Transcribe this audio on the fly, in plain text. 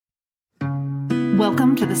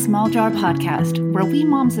Welcome to the Small Jar Podcast, where we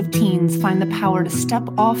moms of teens find the power to step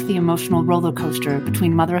off the emotional roller coaster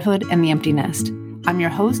between motherhood and the empty nest. I'm your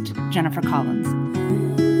host, Jennifer Collins.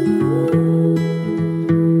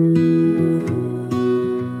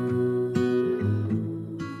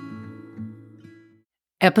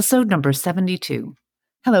 Episode number 72.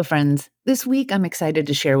 Hello, friends. This week, I'm excited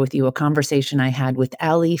to share with you a conversation I had with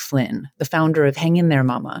Ali Flynn, the founder of Hang In There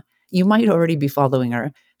Mama. You might already be following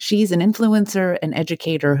her. She's an influencer and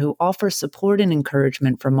educator who offers support and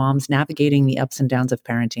encouragement for moms navigating the ups and downs of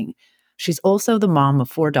parenting. She's also the mom of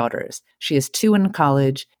 4 daughters. She has 2 in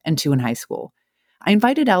college and 2 in high school. I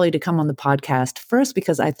invited Ali to come on the podcast first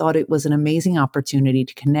because I thought it was an amazing opportunity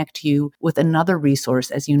to connect you with another resource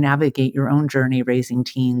as you navigate your own journey raising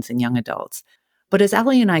teens and young adults. But as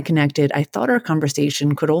Ali and I connected, I thought our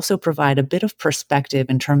conversation could also provide a bit of perspective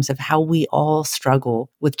in terms of how we all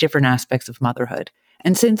struggle with different aspects of motherhood.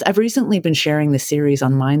 And since I've recently been sharing the series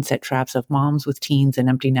on mindset traps of moms with teens and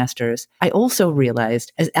empty nesters, I also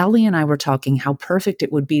realized, as Ali and I were talking, how perfect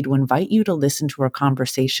it would be to invite you to listen to our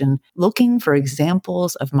conversation looking for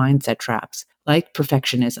examples of mindset traps, like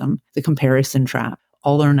perfectionism, the comparison trap,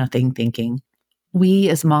 all or nothing thinking. We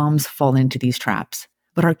as moms fall into these traps.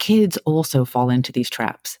 But our kids also fall into these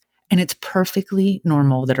traps. And it's perfectly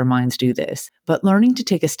normal that our minds do this. But learning to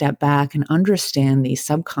take a step back and understand these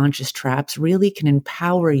subconscious traps really can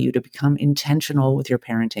empower you to become intentional with your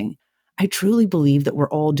parenting. I truly believe that we're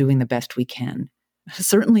all doing the best we can.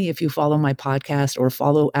 Certainly, if you follow my podcast or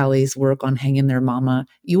follow Ali's work on Hang In There Mama,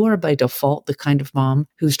 you are by default the kind of mom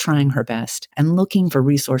who's trying her best and looking for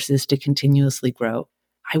resources to continuously grow.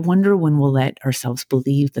 I wonder when we'll let ourselves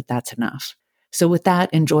believe that that's enough. So with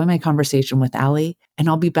that, enjoy my conversation with Ali, and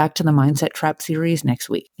I'll be back to the Mindset Trap series next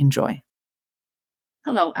week. Enjoy.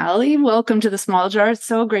 Hello, Ali. Welcome to the Small Jar. It's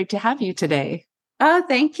so great to have you today. Oh,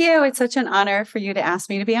 thank you. It's such an honor for you to ask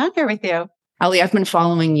me to be on here with you. Ali, I've been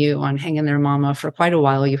following you on Hang In There Mama for quite a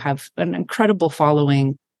while. You have an incredible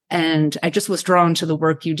following, and I just was drawn to the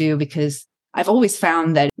work you do because I've always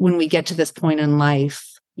found that when we get to this point in life,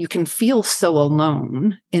 you can feel so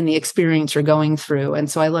alone in the experience you're going through. And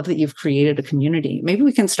so I love that you've created a community. Maybe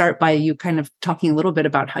we can start by you kind of talking a little bit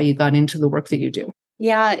about how you got into the work that you do.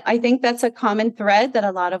 Yeah, I think that's a common thread that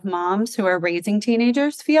a lot of moms who are raising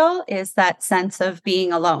teenagers feel is that sense of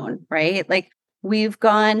being alone, right? Like we've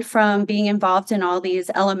gone from being involved in all these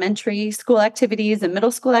elementary school activities and middle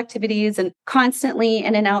school activities and constantly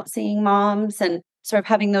in and out seeing moms and sort of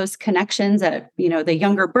having those connections at, the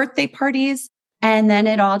younger birthday parties. And then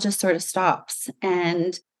it all just sort of stops.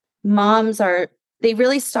 And moms they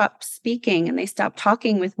really stop speaking and they stop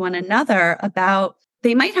talking with one another about,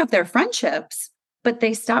 they might have their friendships, but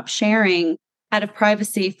they stop sharing out of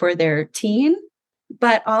privacy for their teen.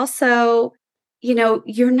 But also,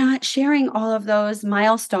 you're not sharing all of those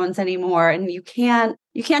milestones anymore. And you can't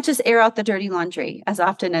just air out the dirty laundry as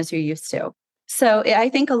often as you used to. So I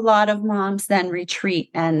think a lot of moms then retreat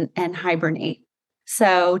and hibernate.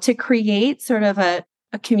 So to create sort of a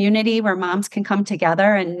community where moms can come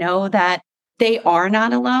together and know that they are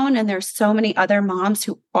not alone and there's so many other moms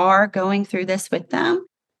who are going through this with them,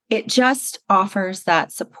 it just offers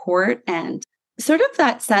that support and sort of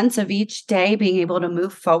that sense of each day being able to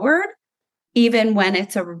move forward, even when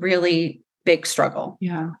it's a really big struggle.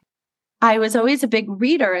 Yeah. I was always a big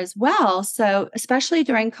reader as well. So especially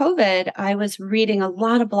during COVID, I was reading a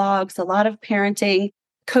lot of blogs, a lot of parenting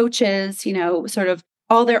coaches, sort of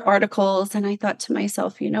all their articles. And I thought to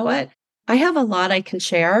myself, you know what? I have a lot I can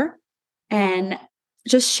share. And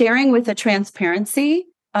just sharing with the transparency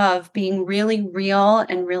of being really real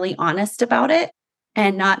and really honest about it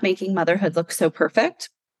and not making motherhood look so perfect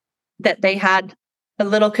that they had a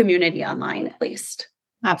little community online, at least.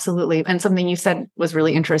 Absolutely. And something you said was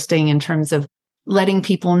really interesting in terms of letting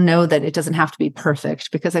people know that it doesn't have to be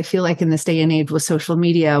perfect, because I feel like in this day and age with social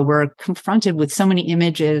media, we're confronted with so many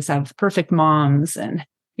images of perfect moms and,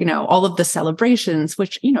 all of the celebrations,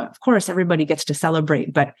 which, of course, everybody gets to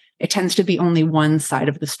celebrate, but it tends to be only one side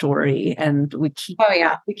of the story. And we keep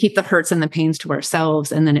the hurts and the pains to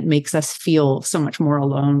ourselves. And then it makes us feel so much more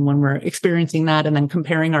alone when we're experiencing that and then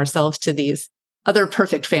comparing ourselves to these other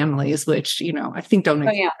perfect families, which, I think don't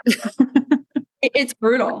exist. It's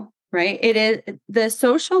brutal. Right. It is. The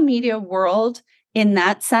social media world in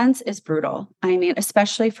that sense is brutal. I mean,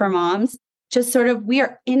 especially for moms, just sort of, we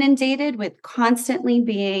are inundated with constantly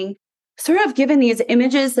being sort of given these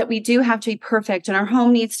images that we do have to be perfect and our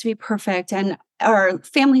home needs to be perfect and our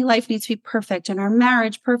family life needs to be perfect and our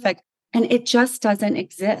marriage perfect. And it just doesn't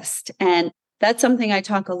exist. And that's something I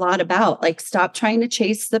talk a lot about, like stop trying to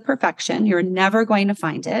chase the perfection. You're never going to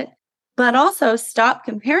find it. but also stop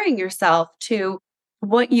comparing yourself to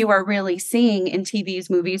what you are really seeing in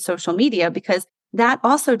TVs, movies, social media, because that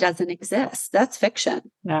also doesn't exist. That's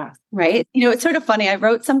fiction. Yeah. Right. It's sort of funny. I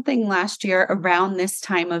wrote something last year around this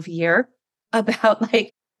time of year about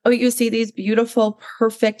like, oh, you see these beautiful,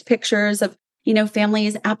 perfect pictures of,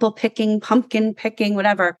 families apple picking, pumpkin picking,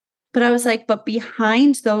 whatever. But I was like, but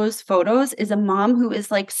behind those photos is a mom who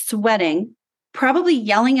is like sweating, probably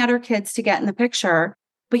yelling at her kids to get in the picture,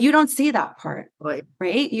 but you don't see that part,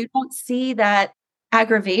 right? You don't see that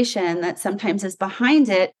aggravation that sometimes is behind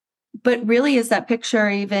it. But really, is that picture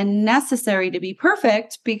even necessary to be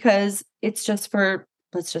perfect? Because it's just for,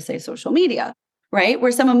 let's just say, social media, right?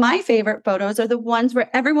 Where some of my favorite photos are the ones where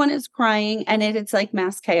everyone is crying and it's like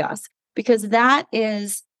mass chaos, because that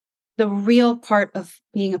is the real part of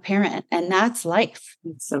being a parent, and that's life.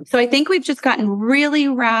 So I think we've just gotten really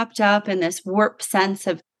wrapped up in this warped sense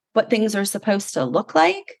of what things are supposed to look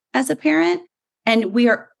like as a parent. And we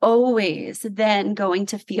are always then going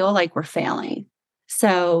to feel like we're failing.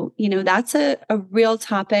 So, that's a real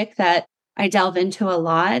topic that I delve into a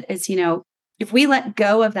lot is, if we let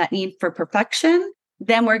go of that need for perfection,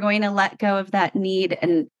 then we're going to let go of that need.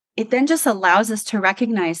 And it then just allows us to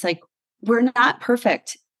recognize like, we're not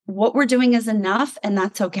perfect. What we're doing is enough, and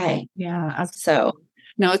that's okay. Yeah. So,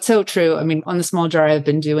 no, it's so true. I mean, on the Small Jar, I've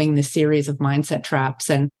been doing this series of mindset traps.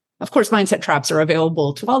 And of course, mindset traps are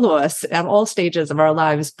available to all of us at all stages of our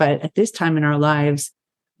lives. But at this time in our lives,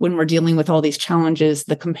 when we're dealing with all these challenges,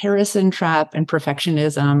 the comparison trap and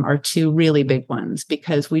perfectionism are two really big ones,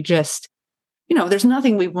 because we just, there's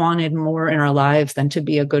nothing we wanted more in our lives than to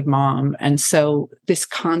be a good mom. And so this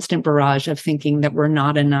constant barrage of thinking that we're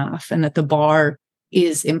not enough and that the bar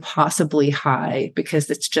is impossibly high because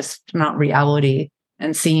it's just not reality,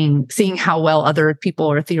 and seeing how well other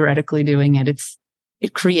people are theoretically doing it,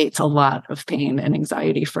 it creates a lot of pain and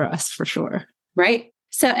anxiety for us, for sure. Right.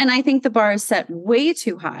 So, and I think the bar is set way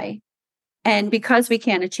too high. And because we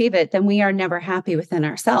can't achieve it, then we are never happy within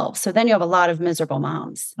ourselves. So then you have a lot of miserable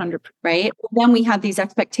moms, 100%. Right? Then we have these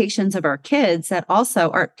expectations of our kids that also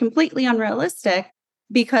are completely unrealistic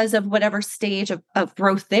because of whatever stage of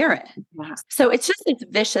growth they're in. Yeah. So it's just this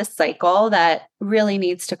vicious cycle that really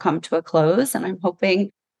needs to come to a close. And I'm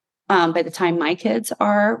hoping by the time my kids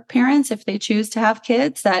are parents, if they choose to have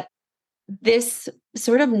kids, that this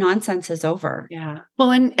sort of nonsense is over. Yeah.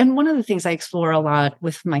 Well, and one of the things I explore a lot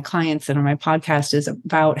with my clients and on my podcast is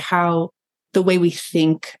about how the way we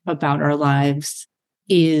think about our lives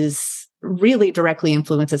is really directly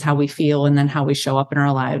influences how we feel and then how we show up in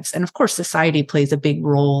our lives. And of course, society plays a big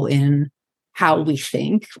role in how we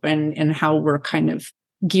think and how we're kind of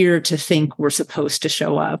geared to think we're supposed to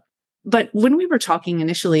show up. But when we were talking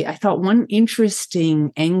initially, I thought one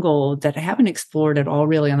interesting angle that I haven't explored at all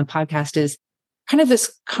really on the podcast is kind of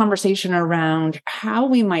this conversation around how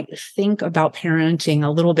we might think about parenting a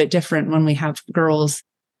little bit different when we have girls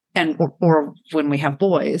or when we have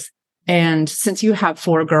boys. And since you have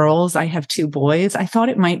 4 girls, I have 2 boys, I thought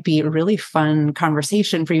it might be a really fun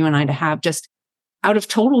conversation for you and I to have, just out of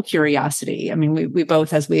total curiosity. I mean, we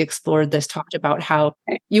both, as we explored this, talked about how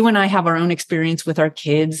you and I have our own experience with our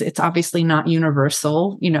kids. It's obviously not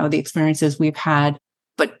universal, the experiences we've had,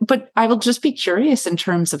 but I will just be curious in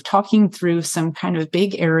terms of talking through some kind of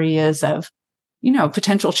big areas of,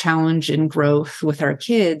 potential challenge and growth with our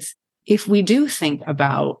kids. If we do think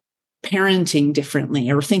about parenting differently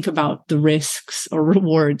or think about the risks or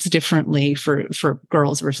rewards differently for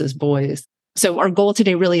girls versus boys. So our goal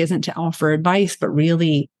today really isn't to offer advice, but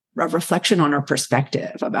really a reflection on our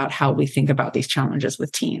perspective about how we think about these challenges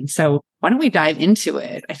with teens. So why don't we dive into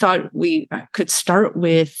it? I thought we could start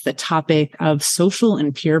with the topic of social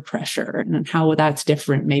and peer pressure and how that's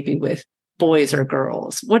different maybe with boys or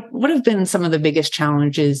girls. What have been some of the biggest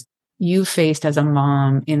challenges you faced as a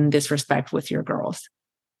mom in this respect with your girls?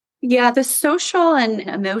 Yeah, the social and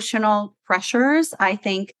emotional pressures, I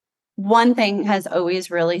think one thing has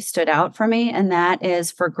always really stood out for me, and that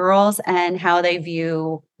is for girls and how they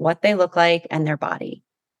view what they look like and their body.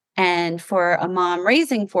 And for a mom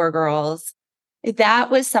raising 4 girls,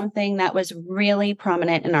 that was something that was really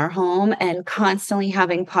prominent in our home, and constantly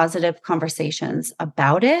having positive conversations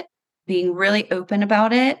about it, being really open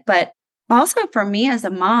about it. But also for me as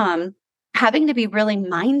a mom, having to be really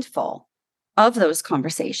mindful of those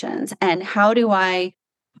conversations and how do I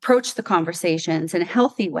approach the conversations in a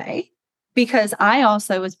healthy way, because I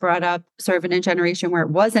also was brought up sort of in a generation where it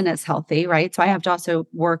wasn't as healthy, right? So I have to also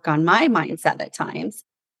work on my mindset at times,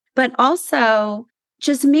 but also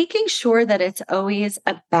just making sure that it's always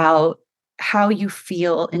about how you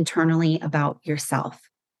feel internally about yourself.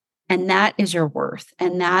 And that is your worth.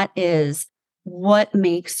 And that is what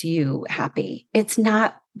makes you happy. It's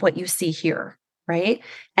not what you see here, right?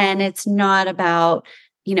 And it's not about,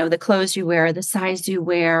 the clothes you wear, the size you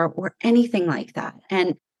wear, or anything like that.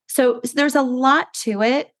 And so there's a lot to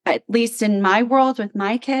it, at least in my world with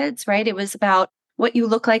my kids, right? It was about what you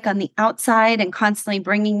look like on the outside and constantly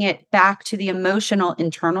bringing it back to the emotional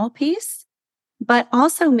internal piece, but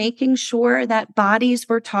also making sure that bodies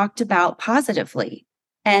were talked about positively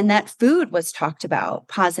and that food was talked about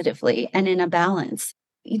positively and in a balance,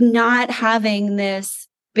 not having this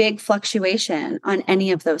big fluctuation on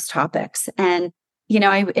any of those topics. And,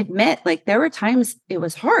 I admit, like, there were times it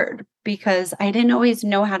was hard because I didn't always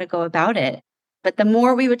know how to go about it. But the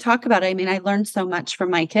more we would talk about it, I mean, I learned so much from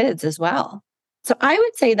my kids as well. So I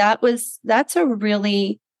would say that's a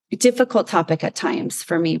really difficult topic at times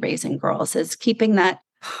for me raising girls, is keeping that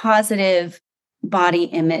positive body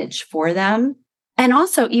image for them. And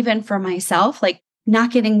also even for myself, like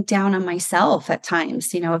not getting down on myself at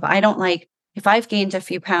times, if I've gained a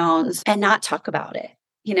few pounds and not talk about it,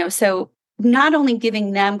 so not only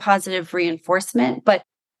giving them positive reinforcement, but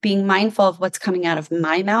being mindful of what's coming out of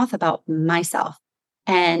my mouth about myself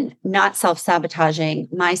and not self-sabotaging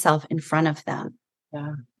myself in front of them.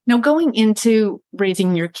 Yeah. Now, going into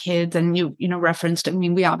raising your kids, and you referenced, I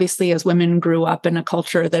mean, we obviously as women grew up in a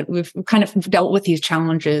culture that we've kind of dealt with these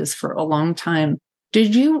challenges for a long time.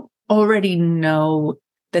 Did you already know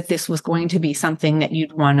that this was going to be something that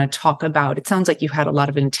you'd want to talk about? It sounds like you had a lot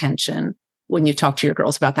of intention when you talked to your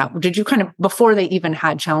girls about that. Did you kind of, before they even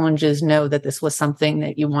had challenges, know that this was something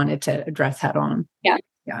that you wanted to address head on? Yeah.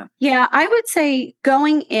 Yeah. Yeah. I would say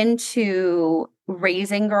going into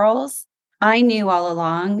raising girls, I knew all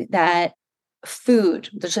along that food,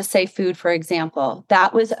 let's just say food, for example,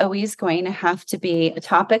 that was always going to have to be a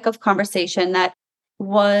topic of conversation that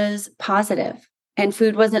was positive, and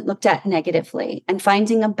food wasn't looked at negatively, and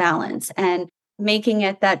finding a balance and making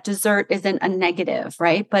it that dessert isn't a negative,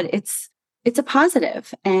 right? But it's a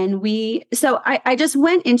positive. And I just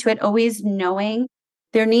went into it always knowing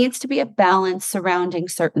there needs to be a balance surrounding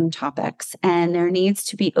certain topics, and there needs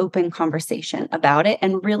to be open conversation about it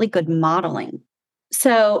and really good modeling.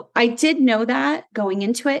 So I did know that going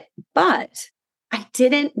into it, but I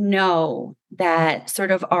didn't know that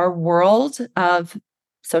sort of our world of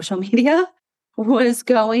social media was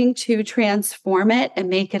going to transform it and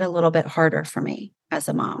make it a little bit harder for me as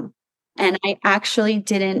a mom. And I actually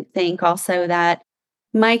didn't think also that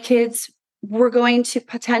my kids were going to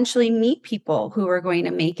potentially meet people who were going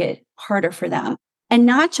to make it harder for them, and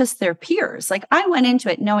not just their peers. Like, I went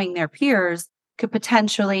into it knowing their peers could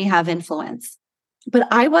potentially have influence, but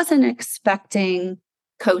I wasn't expecting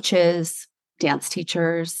coaches, dance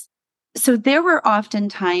teachers. So there were often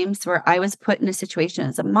times where I was put in a situation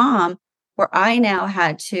as a mom where I now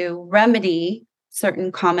had to remedy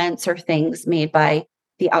certain comments or things made by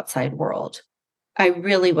the outside world. I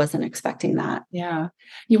really wasn't expecting that. Yeah.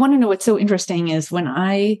 You want to know what's so interesting is when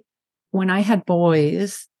I had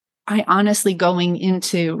boys, I honestly, going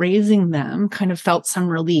into raising them, kind of felt some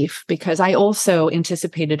relief, because I also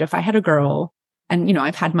anticipated if I had a girl, and,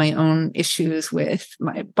 I've had my own issues with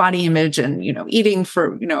my body image and, eating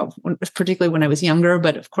for, particularly when I was younger,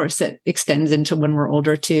 but of course it extends into when we're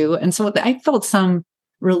older too. And so I felt some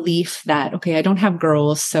relief that, okay, I don't have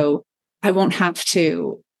girls, so I won't have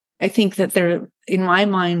to. I think that there, in my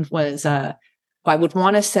mind, was I would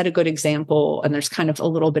want to set a good example, and there's kind of a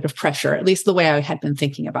little bit of pressure, at least the way I had been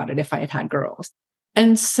thinking about it, if I had had girls.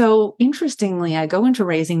 And so, interestingly, I go into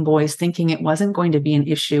raising boys thinking it wasn't going to be an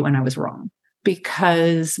issue, and I was wrong,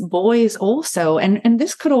 because boys also, and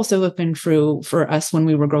this could also have been true for us when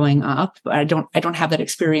we were growing up. I don't have that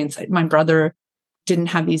experience. My brother didn't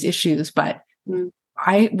have these issues, but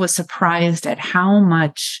I was surprised at how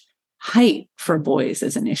much height for boys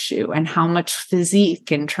is an issue, and how much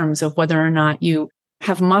physique in terms of whether or not you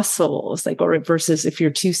have muscles, like, or versus if you're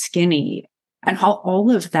too skinny, and how all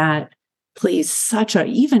of that plays such a,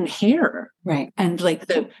 even hair. Right. And like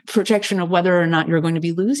the projection of whether or not you're going to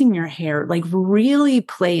be losing your hair, like really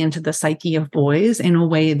play into the psyche of boys in a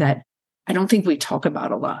way that I don't think we talk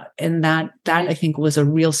about a lot. And that I think was a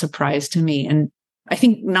real surprise to me. And I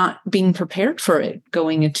think not being prepared for it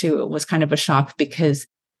going into it was kind of a shock, because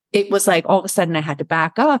it was like all of a sudden I had to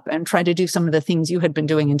back up and try to do some of the things you had been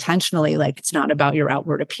doing intentionally. Like, it's not about your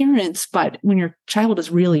outward appearance, but when your child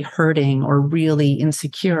is really hurting or really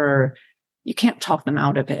insecure, you can't talk them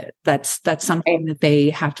out of it. That's something that they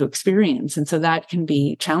have to experience. And so that can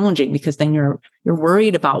be challenging, because then you're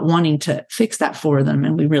worried about wanting to fix that for them,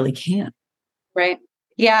 and we really can't. Right.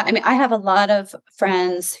 Yeah. I mean, I have a lot of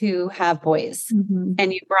friends who have boys,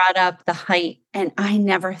 and you brought up the height, and I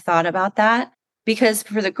never thought about that. Because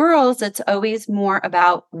for the girls, it's always more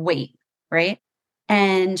about weight, right?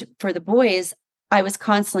 And for the boys, I was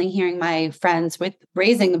constantly hearing my friends with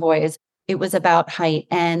raising the boys, it was about height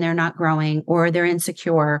and they're not growing or they're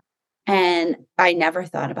insecure. And I never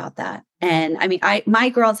thought about that. And I mean, my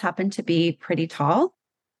girls happen to be pretty tall.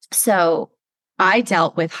 So I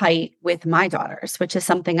dealt with height with my daughters, which is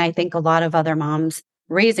something I think a lot of other moms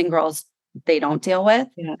raising girls, they don't deal with.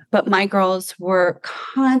 Yeah. But my girls were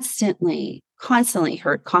constantly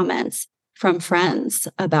heard comments from friends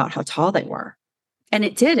about how tall they were. And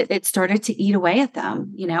it started to eat away at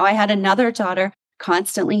them. You know, I had another daughter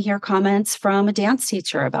constantly hear comments from a dance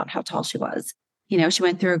teacher about how tall she was. You know, she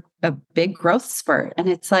went through a big growth spurt. And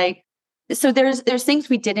it's like, so there's things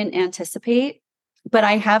we didn't anticipate. But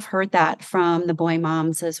I have heard that from the boy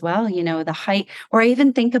moms as well, you know, the height, or I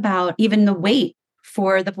even think about even the weight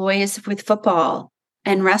for the boys with football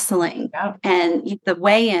and wrestling and the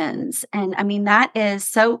weigh-ins. And I mean, that is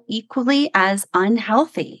so equally as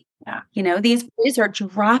unhealthy. Yeah. You know, these boys are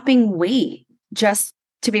dropping weight just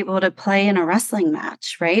to be able to play in a wrestling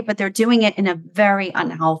match, right? But they're doing it in a very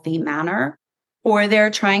unhealthy manner, or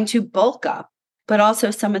they're trying to bulk up. But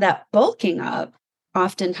also some of that bulking up,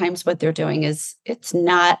 oftentimes what they're doing is it's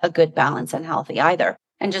not a good balance and healthy either.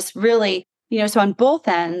 And just really, you know, so on both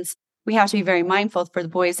ends, we have to be very mindful for the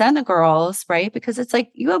boys and the girls, right? Because it's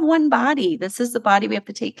like, you have one body. This is the body we have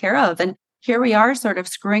to take care of. And here we are sort of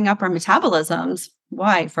screwing up our metabolisms.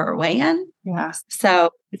 Why? For a weigh-in? Yeah. So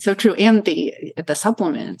it's so true. And the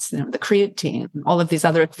supplements, you know, the creatine, all of these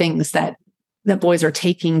other things that boys are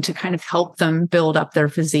taking to kind of help them build up their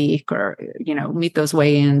physique or, you know, meet those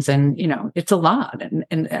weigh-ins. And, you know, it's a lot.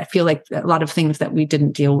 And I feel like a lot of things that we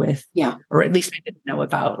didn't deal with, or at least I didn't know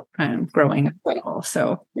about growing up.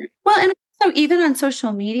 So, well, and so even on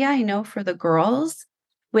social media, I know for the girls,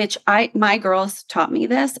 which my girls taught me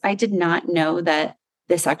this, I did not know that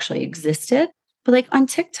this actually existed. But like on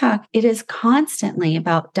TikTok, it is constantly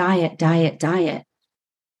about diet,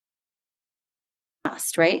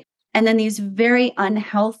 right? And then these very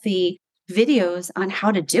unhealthy videos on how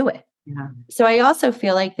to do it. yeah. So I also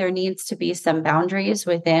feel like there needs to be some boundaries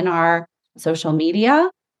within our social media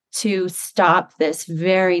to stop this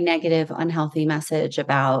very negative, unhealthy message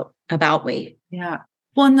about weight. Yeah.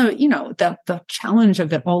 Well, and the challenge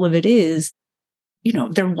of it, all of it is, you know,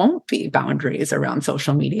 there won't be boundaries around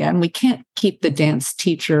social media, and we can't keep the dance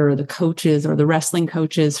teacher or the coaches or the wrestling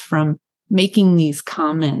coaches from making these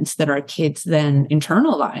comments that our kids then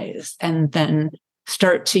internalize and then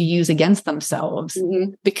start to use against themselves.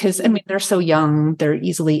 Mm-hmm. Because, I mean, they're so young, they're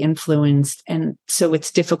easily influenced. And so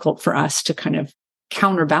it's difficult for us to kind of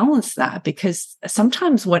counterbalance that, because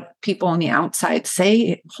sometimes what people on the outside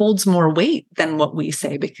say holds more weight than what we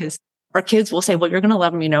say, because our kids will say, well, you're going to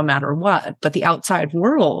love me no matter what. But the outside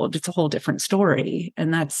world, it's a whole different story.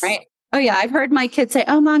 And that's right. Oh, yeah. I've heard my kids say,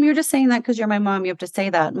 oh, mom, you're just saying that because you're my mom. You have to say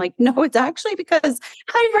that. I'm like, no, it's actually because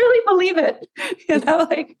I really believe it. You know,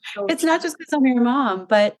 like it's not just because I'm your mom,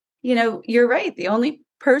 but, you know, you're right. The only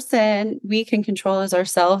person we can control is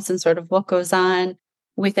ourselves and sort of what goes on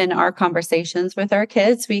within our conversations with our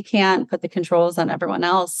kids. We can't put the controls on everyone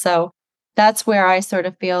else. So that's where I sort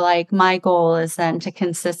of feel like my goal is then to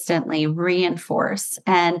consistently reinforce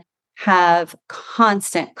and have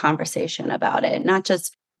constant conversation about it, not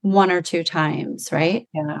just one or two times, right?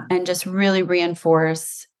 Yeah. And just really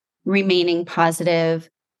reinforce remaining positive,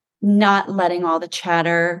 not letting all the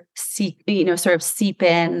chatter seep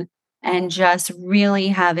in, and just really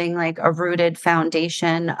having like a rooted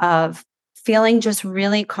foundation of feeling just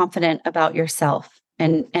really confident about yourself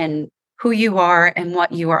and who you are and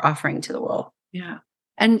what you are offering to the world. Yeah.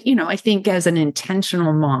 And, you know, I think as an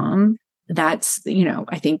intentional mom, that's, you know,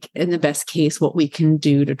 I think in the best case, what we can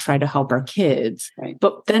do to try to help our kids. Right.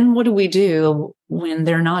 But then what do we do when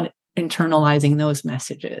they're not internalizing those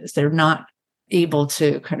messages? They're not able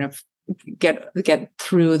to kind of get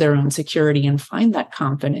through their own security and find that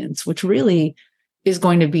confidence, which really is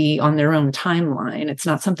going to be on their own timeline. It's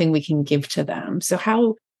not something we can give to them. So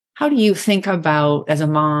how do you think about, as a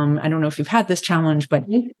mom, I don't know if you've had this challenge, but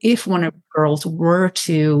if one of the girls were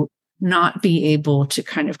to not be able to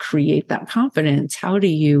kind of create that confidence, how do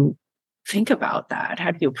you think about that? How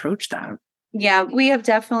do you approach that? Yeah, we have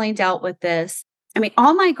definitely dealt with this. I mean,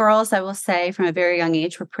 all my girls, I will say, from a very young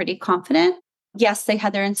age, were pretty confident. Yes, they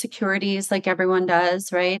had their insecurities like everyone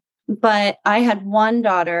does, right? But I had one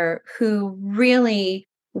daughter who really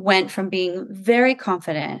went from being very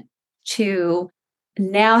confident to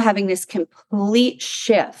now having this complete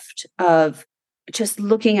shift of just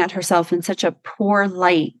looking at herself in such a poor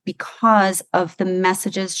light because of the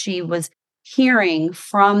messages she was hearing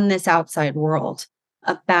from this outside world.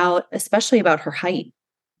 especially about her height.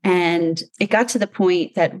 And it got to the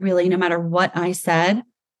point that really, no matter what I said,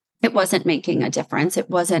 it wasn't making a difference. It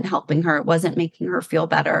wasn't helping her. It wasn't making her feel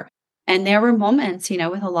better. And there were moments,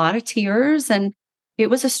 with a lot of tears, and it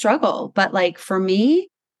was a struggle. But like for me,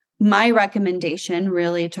 my recommendation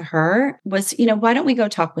really to her was, why don't we go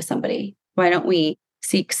talk with somebody? Why don't we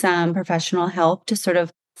seek some professional help to sort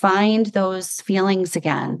of find those feelings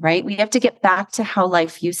again, right? We have to get back to how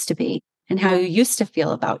life used to be and how you used to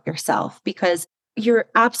feel about yourself, because you're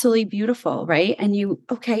absolutely beautiful, right? And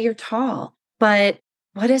you're tall, but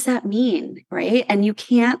what does that mean, right? And you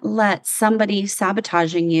can't let somebody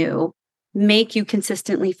sabotaging you make you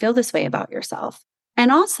consistently feel this way about yourself.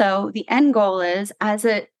 And also, the end goal is, as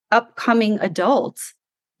an upcoming adult,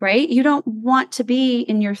 right? You don't want to be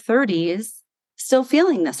in your 30s still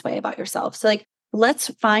feeling this way about yourself. So like, let's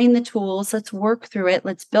find the tools, let's work through it,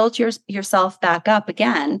 let's build yourself back up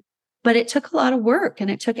again. But it took a lot of work and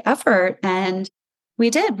it took effort. And we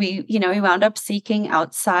did. We wound up seeking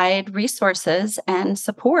outside resources and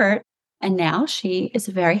support. And now she is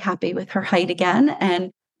very happy with her height again and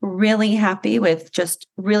really happy with just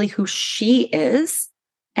really who she is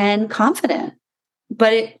and confident.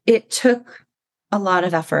 But it took a lot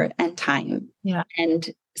of effort and time. Yeah. And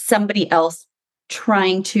somebody else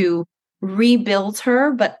trying to rebuild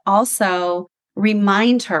her, but also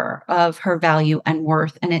remind her of her value and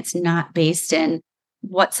worth. And it's not based in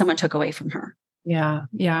what someone took away from her. Yeah.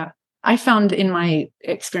 Yeah. I found in my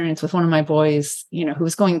experience with one of my boys, who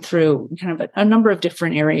was going through kind of a number of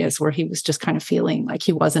different areas where he was just kind of feeling like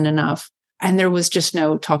he wasn't enough. And there was just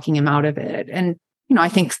no talking him out of it. And, I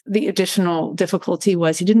think the additional difficulty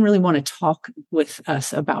was he didn't really want to talk with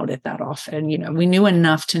us about it that often. We knew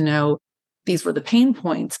enough to know these were the pain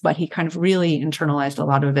points, but he kind of really internalized a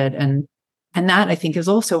lot of it. And that I think is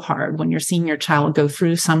also hard when you're seeing your child go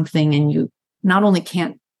through something and you not only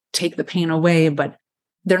can't take the pain away, but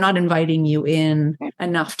they're not inviting you in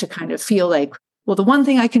enough to kind of feel like, well, the one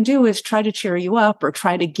thing I can do is try to cheer you up or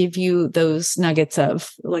try to give you those nuggets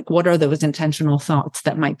of like, what are those intentional thoughts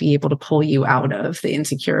that might be able to pull you out of the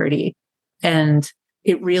insecurity? And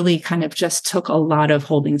it really kind of just took a lot of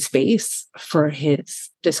holding space for his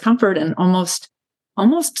discomfort and almost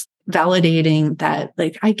validating that,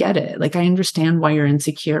 like, I get it. Like, I understand why you're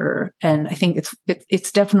insecure. And I think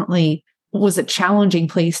it's definitely was a challenging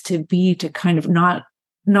place to be, to kind of not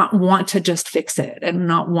want to just fix it and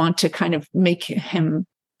not want to kind of make him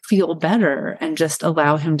feel better and just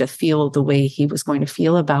allow him to feel the way he was going to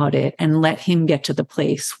feel about it and let him get to the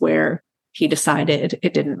place where he decided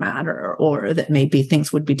it didn't matter or that maybe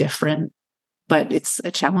things would be different. But it's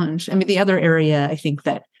a challenge. I mean, the other area I think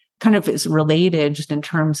that kind of is related just in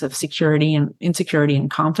terms of security and insecurity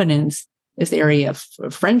and confidence is the area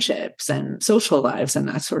of friendships and social lives and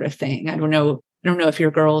that sort of thing. I don't know if your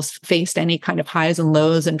girls faced any kind of highs and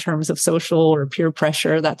lows in terms of social or peer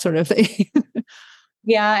pressure, that sort of thing.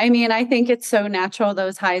 Yeah. I mean, I think it's so natural,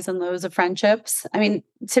 those highs and lows of friendships. I mean,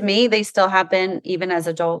 to me, they still happen even as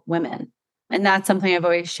adult women. And that's something I've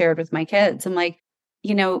always shared with my kids. I'm like,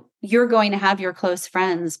 you're going to have your close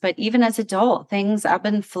friends, but even as adult, things ebb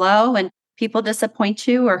and flow and people disappoint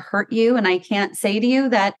you or hurt you. And I can't say to you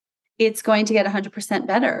that it's going to get 100%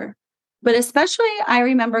 better. But especially, I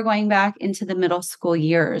remember going back into the middle school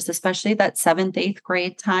years, especially that 7th, 8th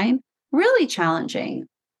grade time, really challenging.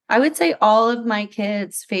 I would say all of my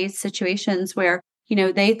kids faced situations where,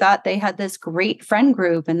 they thought they had this great friend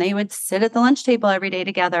group and they would sit at the lunch table every day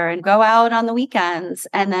together and go out on the weekends.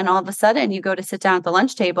 And then all of a sudden you go to sit down at the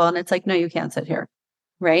lunch table and it's like, no, you can't sit here.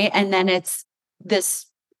 Right. And then it's this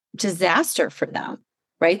disaster for them,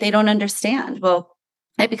 right? They don't understand. Well,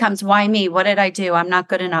 it becomes, why me? What did I do? I'm not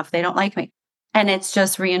good enough. They don't like me. And it's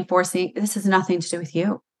just reinforcing, this has nothing to do with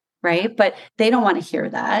you. Right. But they don't want to hear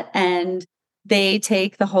that. And they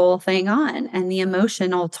take the whole thing on, and the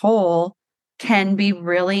emotional toll can be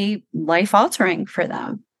really life altering for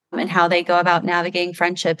them and how they go about navigating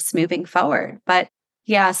friendships moving forward. But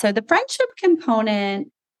yeah, so the friendship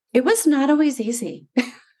component, it was not always easy,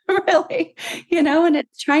 really, and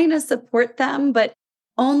it's trying to support them, but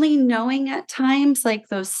only knowing at times like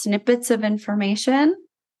those snippets of information,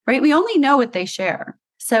 right? We only know what they share.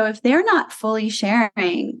 So if they're not fully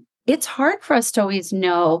sharing, it's hard for us to always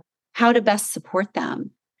know how to best support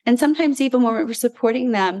them. And sometimes even when we're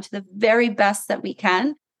supporting them to the very best that we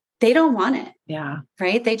can, they don't want it. Yeah.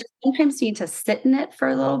 Right. They just sometimes need to sit in it for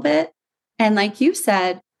a little bit. And like you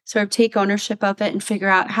said, sort of take ownership of it and figure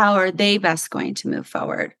out how are they best going to move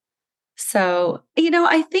forward. So,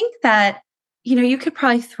 I think that, you could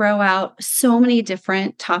probably throw out so many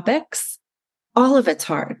different topics. All of it's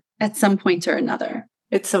hard at some point or another.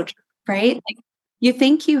 It's so true. Right? Like you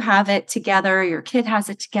think you have it together, your kid has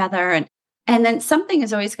it together, and then something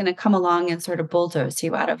is always going to come along and sort of bulldoze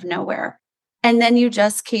you out of nowhere. And then you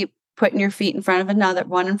just keep putting your feet in front of another,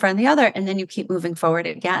 one in front of the other, and then you keep moving forward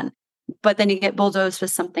again. But then you get bulldozed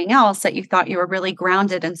with something else that you thought you were really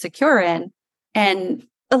grounded and secure in. And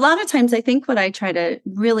a lot of times I think what I try to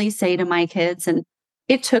really say to my kids, and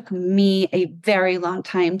it took me a very long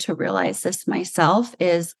time to realize this myself,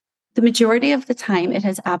 is the majority of the time, it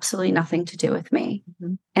has absolutely nothing to do with me.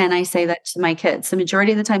 Mm-hmm. And I say that to my kids. The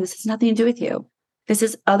majority of the time, this has nothing to do with you. This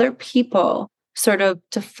is other people sort of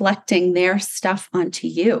deflecting their stuff onto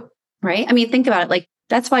you, right? I mean, think about it. Like,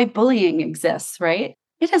 that's why bullying exists, right?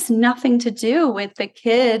 It has nothing to do with the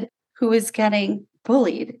kid who is getting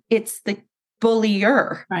bullied. It's the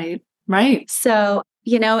bullier. Right. Right. So,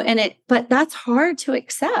 but that's hard to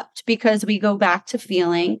accept because we go back to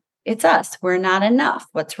feeling it's us. We're not enough.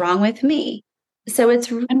 What's wrong with me? So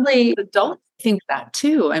it's really adults think that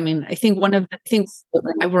too. I mean, I think one of the things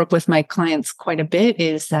I work with my clients quite a bit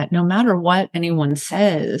is that no matter what anyone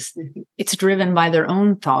says, it's driven by their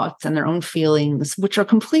own thoughts and their own feelings, which are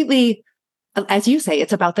completely, as you say,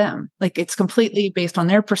 it's about them. Like, it's completely based on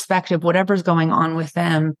their perspective, whatever's going on with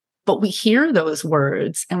them. But we hear those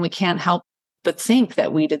words and we can't help but think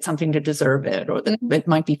that we did something to deserve it, or that it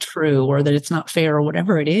might be true, or that it's not fair, or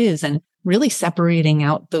whatever it is. And really separating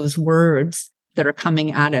out those words that are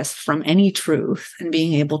coming at us from any truth and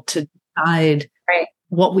being able to decide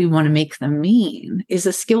what we want to make them mean is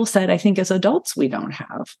a skill set, I think, as adults we don't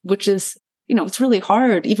have, which is, it's really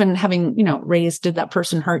hard, even having, raised, did that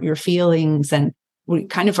person hurt your feelings? And we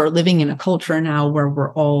kind of are living in a culture now where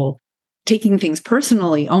we're all taking things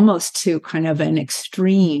personally, almost to kind of an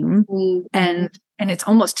extreme. And it's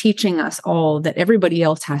almost teaching us all that everybody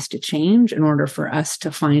else has to change in order for us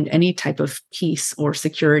to find any type of peace or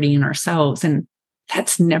security in ourselves. And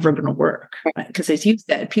that's never going to work. Because as you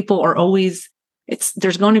said, people are always,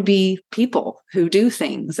 there's going to be people who do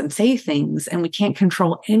things and say things, and we can't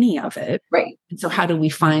control any of it. Right. And so how do we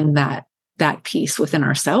find that peace within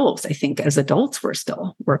ourselves? I think as adults, we're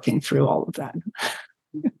still working through all of that.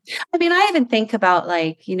 I mean, I even think about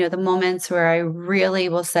the moments where I really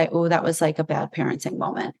will say, oh, that was like a bad parenting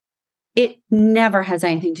moment. It never has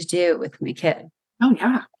anything to do with my kid. Oh,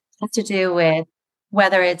 yeah. It has to do with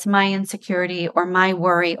whether it's my insecurity or my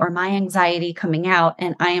worry or my anxiety coming out,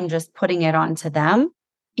 and I am just putting it onto them.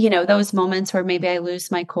 Those moments where maybe I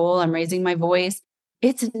lose my cool, I'm raising my voice.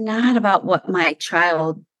 It's not about what my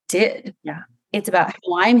child did. Yeah. It's about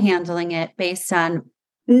how I'm handling it based on,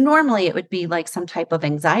 normally it would be like some type of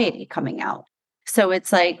anxiety coming out. So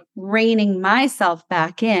it's like reining myself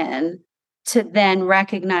back in to then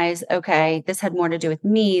recognize, okay, this had more to do with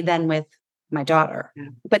me than with my daughter. Yeah.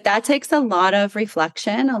 But that takes a lot of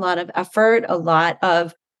reflection, a lot of effort, a lot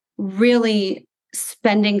of really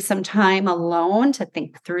spending some time alone to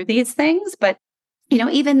think through these things. But,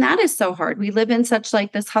 even that is so hard. We live in such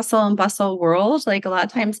like this hustle and bustle world. Like, a lot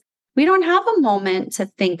of times we don't have a moment to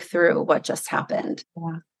think through what just happened.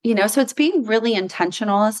 Yeah. So it's being really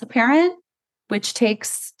intentional as a parent, which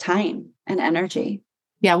takes time and energy.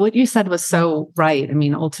 Yeah, what you said was so right. I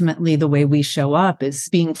mean, ultimately, the way we show up is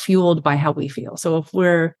being fueled by how we feel. So if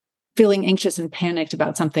we're feeling anxious and panicked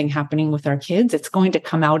about something happening with our kids, it's going to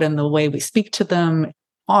come out in the way we speak to them,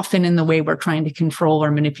 often in the way we're trying to control or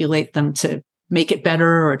manipulate them to make it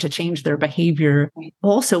better or to change their behavior.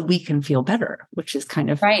 Also, we can feel better, which is kind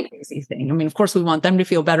of a crazy thing. I mean, of course, we want them to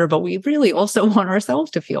feel better, but we really also want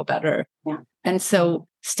ourselves to feel better. Yeah. And so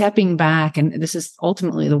stepping back, and this is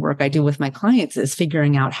ultimately the work I do with my clients, is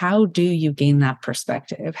figuring out, how do you gain that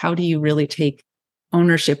perspective? How do you really take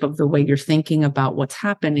ownership of the way you're thinking about what's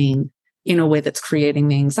happening in a way that's creating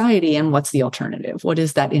the anxiety? And what's the alternative? What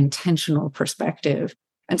is that intentional perspective?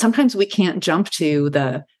 And sometimes we can't jump to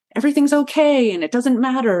the everything's okay and it doesn't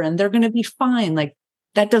matter and they're going to be fine. Like,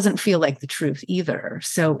 that doesn't feel like the truth either.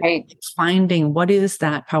 So it's finding what is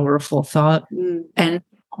that powerful thought. And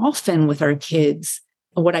often with our kids,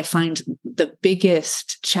 what I find the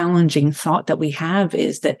biggest challenging thought that we have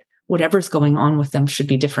is that whatever's going on with them should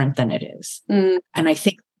be different than it is. And I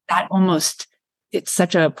think that it's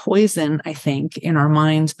such a poison, I think, in our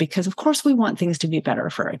minds, because of course we want things to be better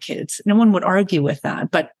for our kids. No one would argue with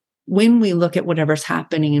that. But when we look at whatever's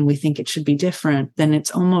happening and we think it should be different, then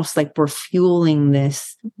it's almost like we're fueling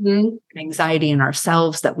this anxiety in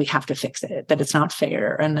ourselves that we have to fix it, that it's not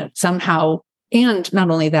fair, and that somehow, and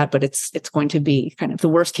not only that, but it's going to be kind of the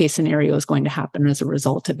worst case scenario is going to happen as a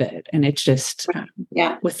result of it. And it's just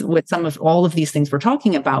with some of all of these things we're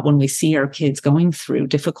talking about, when we see our kids going through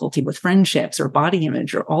difficulty with friendships or body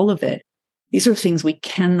image or all of it, these are things we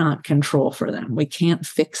cannot control for them. We can't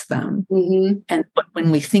fix them. But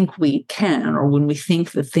when we think we can, or when we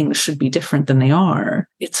think that things should be different than they are,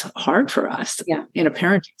 it's hard for us in a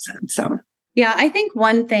parenting sense. So, yeah, I think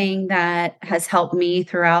one thing that has helped me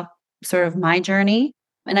throughout sort of my journey,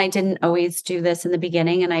 and I didn't always do this in the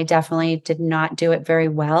beginning, and I definitely did not do it very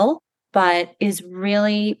well, but is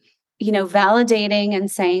really, validating and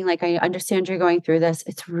saying, like, I understand you're going through this.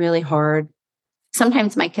 It's really hard.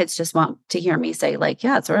 Sometimes my kids just want to hear me say, like,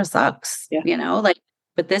 yeah, it sort of sucks,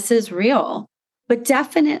 but this is real. But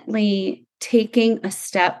definitely taking a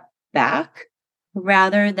step back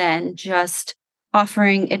rather than just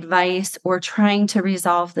offering advice or trying to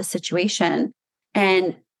resolve the situation.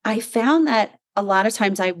 And I found that a lot of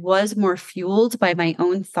times I was more fueled by my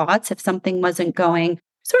own thoughts if something wasn't going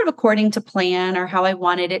sort of according to plan or how I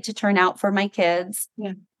wanted it to turn out for my kids.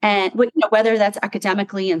 Yeah. And whether that's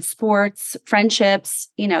academically in sports, friendships,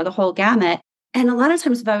 the whole gamut. And a lot of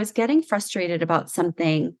times if I was getting frustrated about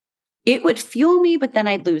something, it would fuel me, but then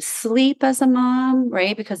I'd lose sleep as a mom,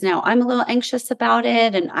 right? Because now I'm a little anxious about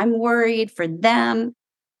it and I'm worried for them.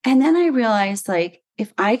 And then I realized, like,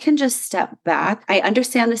 if I can just step back, I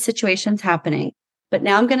understand the situation's happening, but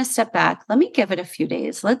now I'm going to step back. Let me give it a few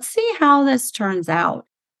days. Let's see how this turns out.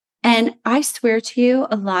 And I swear to you,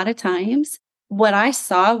 a lot of times, what I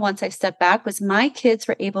saw once I stepped back was my kids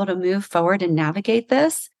were able to move forward and navigate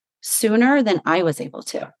this sooner than I was able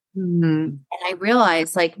to. And I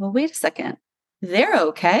realized, like, well, wait a second, they're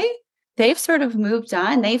okay. They've sort of moved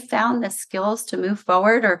on. They found the skills to move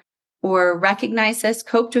forward or recognize this,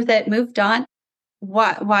 coped with it, moved on.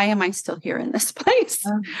 Why am I still here in this place?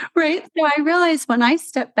 Right. So I realized when I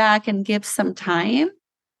step back and give some time,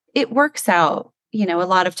 it works out, a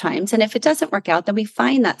lot of times. And if it doesn't work out, then we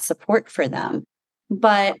find that support for them.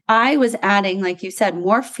 But I was adding, like you said,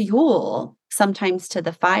 more fuel sometimes to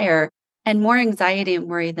the fire and more anxiety and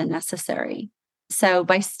worry than necessary. So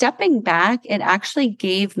by stepping back, it actually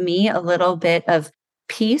gave me a little bit of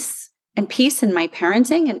peace in my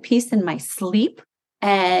parenting and peace in my sleep.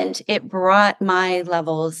 And it brought my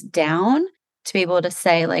levels down to be able to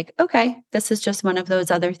say, like, okay, this is just one of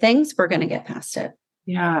those other things. We're going to get past it.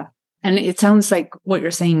 Yeah. And it sounds like what you're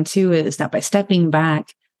saying too is that by stepping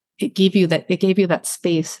back, it gave you that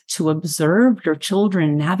space to observe your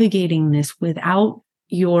children navigating this without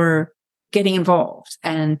your getting involved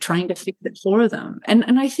and trying to fix it for them.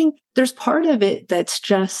 And I think there's part of it that's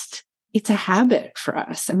just, it's a habit for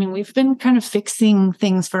us. I mean, we've been kind of fixing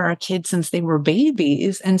things for our kids since they were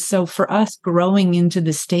babies. And so for us growing into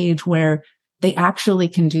the stage where they actually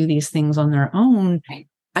can do these things on their own,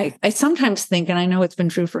 I sometimes think, and I know it's been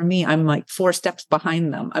true for me, I'm like 4 steps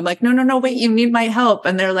behind them. I'm like, no, wait, you need my help.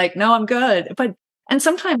 And they're like, no, I'm good. And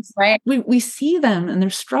sometimes we see them and they're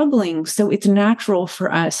struggling. So it's natural for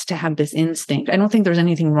us to have this instinct. I don't think there's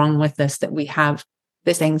anything wrong with this, that we have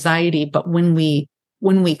this anxiety. But when we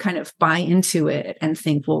kind of buy into it and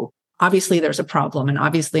think, well, obviously there's a problem and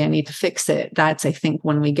obviously I need to fix it. That's, I think,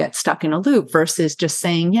 when we get stuck in a loop versus just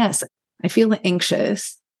saying, yes, I feel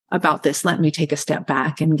anxious about this. Let me take a step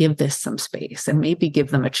back and give this some space and maybe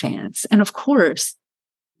give them a chance. And of course,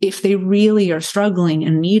 if they really are struggling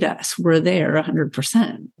and need us, we're there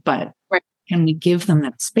 100%. But can we give them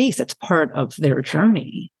that space? It's part of their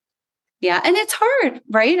journey. Yeah. And it's hard,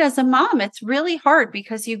 right? As a mom, it's really hard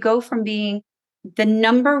because you go from being the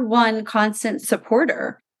number one constant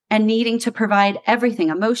supporter and needing to provide everything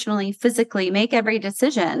emotionally, physically, make every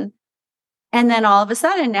decision. And then all of a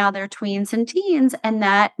sudden now they're tweens and teens, and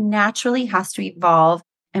that naturally has to evolve.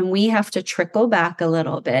 And we have to trickle back a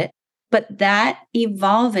little bit. But that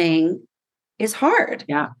evolving is hard.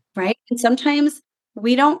 Yeah. Right. And sometimes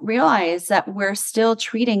we don't realize that we're still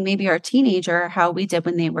treating maybe our teenager how we did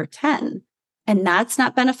when they were 10. And that's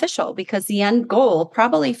not beneficial because the end goal,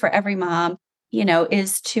 probably for every mom,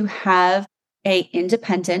 is to have a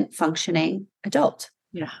independent functioning adult.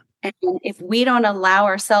 Yeah. And if we don't allow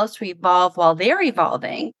ourselves to evolve while they're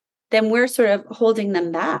evolving, then we're sort of holding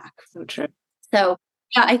them back. So true. So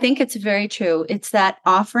yeah, I think it's very true. It's that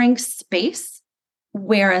offering space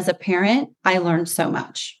where as a parent, I learned so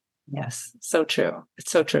much. Yes, so true.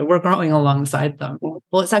 It's so true. We're growing alongside them.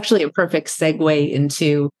 Well, it's actually a perfect segue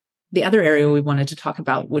into the other area we wanted to talk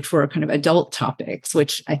about, which were kind of adult topics,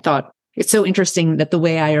 which I thought it's so interesting that the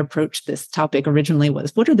way I approached this topic originally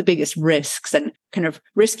was, what are the biggest risks and kind of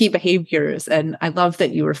risky behaviors? And I love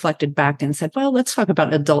that you reflected back and said, well, let's talk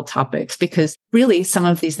about adult topics, because really some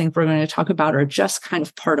of these things we're going to talk about are just kind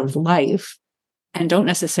of part of life and don't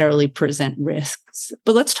necessarily present risks.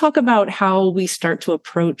 But let's talk about how we start to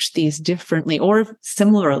approach these differently or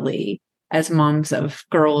similarly as moms of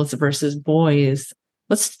girls versus boys.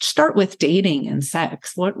 let's start with dating and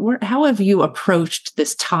sex. How have you approached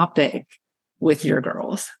this topic with your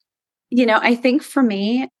girls? I think for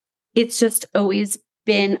me, it's just always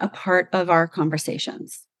been a part of our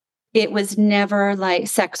conversations. It was never like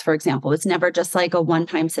sex, for example. It's never just like a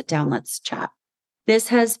one-time sit down, let's chat. This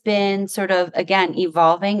has been sort of, again,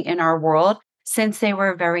 evolving in our world since they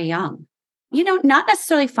were very young. Not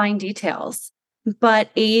necessarily fine details, but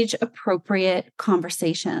age appropriate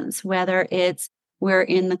conversations, whether it's we're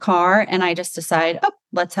in the car and I just decide, oh,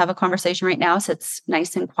 let's have a conversation right now. So it's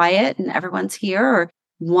nice and quiet and everyone's here, or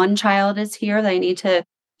one child is here that I need to,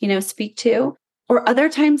 speak to. Or other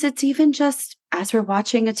times it's even just as we're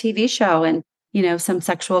watching a TV show and, some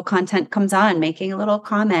sexual content comes on, making a little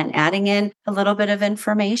comment, adding in a little bit of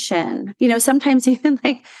information. Sometimes even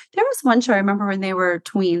like there was one show I remember when they were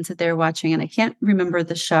tweens that they were watching, and I can't remember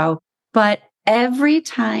the show, but every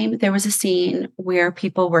time there was a scene where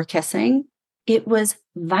people were kissing, it was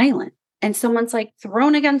violent and someone's like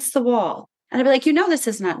thrown against the wall. And I'd be like, this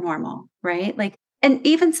is not normal, right? Like, and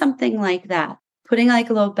even something like that, putting like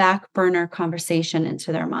a little back burner conversation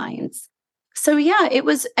into their minds. So yeah, it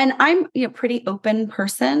was, and I'm a pretty open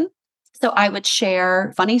person. So I would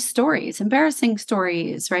share funny stories, embarrassing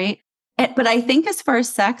stories, right? But I think as far as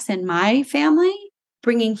sex in my family,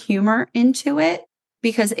 bringing humor into it,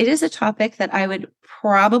 because it is a topic that I would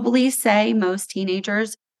probably say most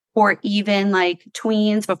teenagers or even like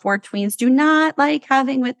tweens before tweens do not like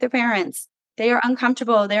having with their parents. They are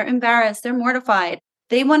uncomfortable. They're embarrassed. They're mortified.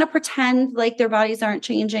 They want to pretend like their bodies aren't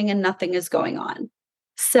changing and nothing is going on.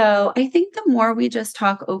 So I think the more we just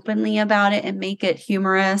talk openly about it and make it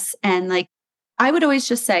humorous, and like, I would always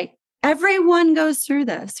just say, everyone goes through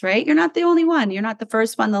this, right? You're not the only one. You're not the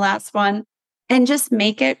first one, the last one. And just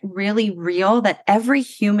make it really real that every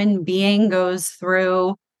human being goes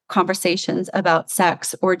through conversations about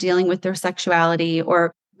sex or dealing with their sexuality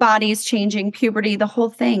or bodies changing, puberty, the whole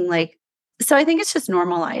thing. Like, so I think it's just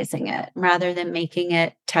normalizing it rather than making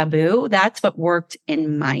it taboo. That's what worked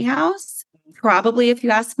in my house. Probably if you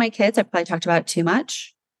ask my kids, I probably talked about it too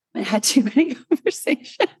much. I had too many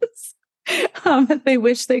conversations that they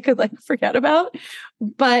wish they could like forget about.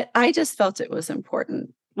 But I just felt it was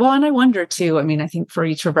important. Well, and I wonder too, I mean, I think for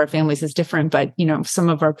each of our families is different, but, some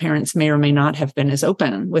of our parents may or may not have been as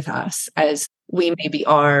open with us as we maybe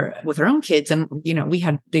are with our own kids. And, we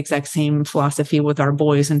had the exact same philosophy with our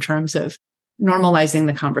boys in terms of normalizing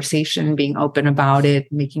the conversation, being open about it,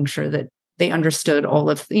 making sure that they understood all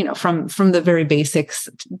of, from the very basics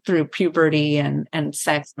through puberty and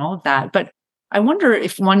sex and all of that. But I wonder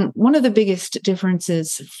if one of the biggest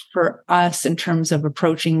differences for us in terms of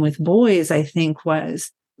approaching with boys, I think, was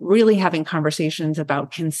really having conversations about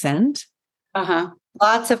consent.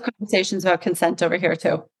 Lots of conversations about consent over here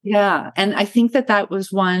too. Yeah. And I think that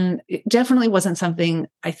was one, it definitely wasn't something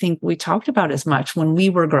I think we talked about as much when we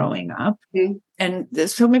were growing up. Mm-hmm. And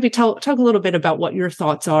so maybe talk a little bit about what your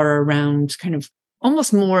thoughts are around kind of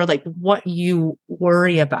almost more like what you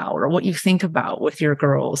worry about or what you think about with your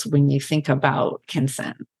girls when you think about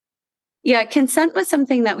consent. Yeah, consent was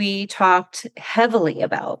something that we talked heavily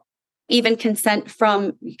about. Even consent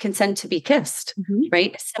to be kissed,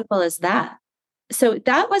 right? Simple as that. So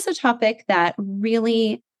that was a topic that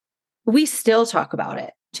really, we still talk about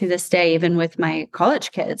it to this day, even with my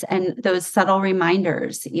college kids and those subtle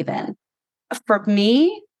reminders, even. For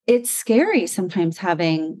me, it's scary sometimes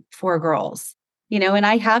having 4 girls, and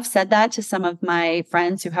I have said that to some of my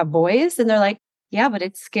friends who have boys, and they're like, yeah, but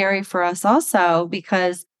it's scary for us also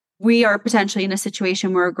because we are potentially in a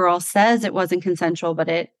situation where a girl says it wasn't consensual, but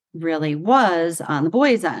it really was on the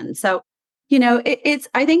boys' end. So,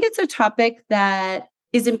 I think it's a topic that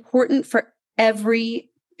is important for every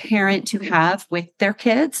parent to have with their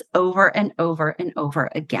kids over and over and over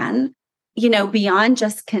again. Beyond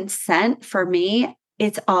just consent, for me,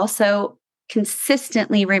 it's also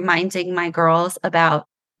consistently reminding my girls about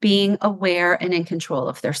being aware and in control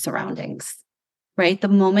of their surroundings, right? The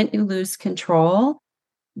moment you lose control,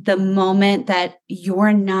 the moment that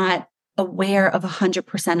you're not aware of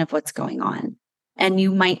 100% of what's going on, and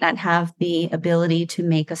you might not have the ability to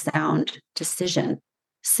make a sound decision.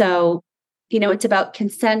 So, it's about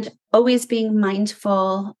consent, always being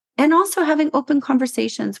mindful and also having open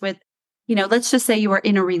conversations with, let's just say you are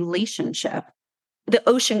in a relationship, the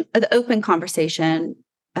open conversation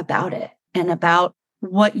about it and about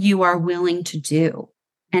what you are willing to do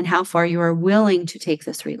and how far you are willing to take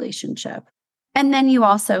this relationship. And then you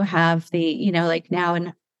also have the, like now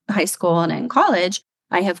in high school and in college,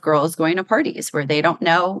 I have girls going to parties where they don't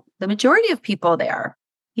know the majority of people there,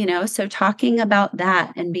 so talking about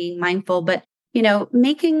that and being mindful, but,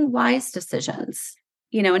 making wise decisions.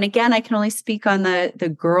 and again, I can only speak on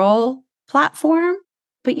the girl platform,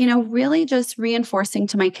 but, really just reinforcing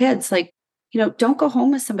to my kids, like, don't go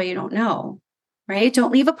home with somebody you don't know, right?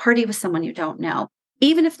 Don't leave a party with someone you don't know.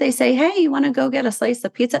 Even if they say, hey, you want to go get a slice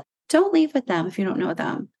of pizza, don't leave with them if you don't know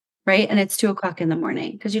them, right? And it's 2:00 in the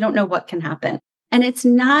morning because you don't know what can happen. And it's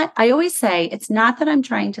not, I always say, it's not that I'm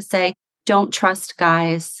trying to say, don't trust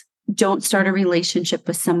guys, don't start a relationship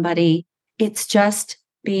with somebody. It's just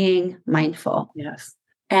being mindful. Yes.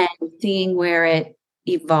 And seeing where it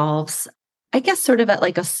evolves, I guess, sort of at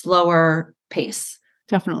like a slower pace.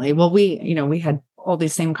 Definitely. Well, we had all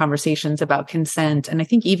these same conversations about consent. And I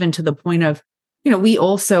think even to the point of, we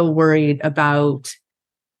also worried about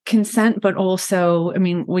consent, but also, I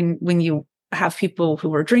mean, when you have people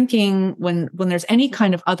who are drinking, when there's any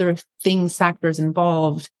kind of other things, factors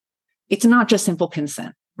involved, it's not just simple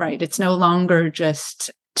consent, right? It's no longer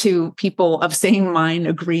just two people of same mind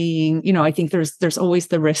agreeing. I think there's always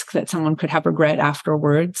the risk that someone could have regret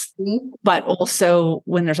afterwards. Mm-hmm. But also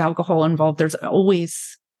when there's alcohol involved, there's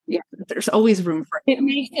always room for it. It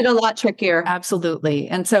makes it a lot trickier. Absolutely.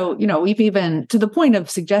 And so, we've even to the point of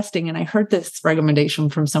suggesting, and I heard this recommendation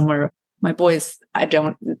from somewhere, my boys, I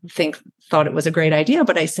don't think thought it was a great idea,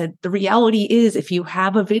 but I said, the reality is if you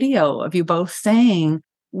have a video of you both saying,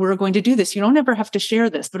 we're going to do this, you don't ever have to share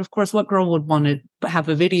this. But of course, what girl would want to have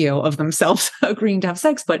a video of themselves agreeing to have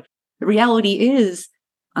sex? But the reality is,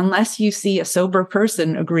 unless you see a sober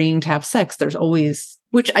person agreeing to have sex, there's always,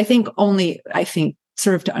 which I think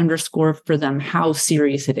serve to underscore for them how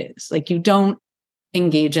serious it is. Like, you don't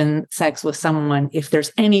engage in sex with someone if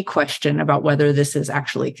there's any question about whether this is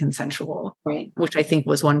actually consensual, right? Which I think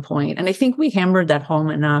was one point. And I think we hammered that home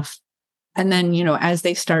enough. And then, as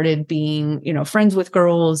they started being, friends with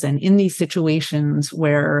girls and in these situations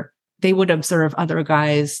where they would observe other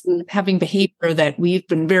guys having behavior that we've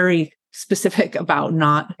been very specific about,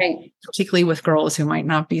 not particularly with girls who might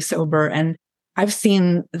not be sober. And I've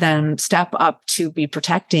seen them step up to be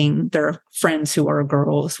protecting their friends who are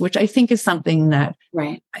girls, which I think is something that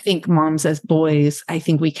I think moms as boys, I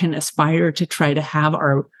think we can aspire to try to have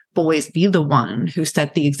our boys be the one who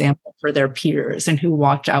set the example for their peers and who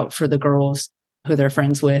watch out for the girls who they're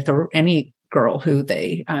friends with, or any girl who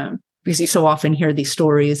they, because you so often hear these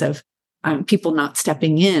stories of people not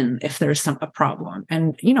stepping in if there's a problem.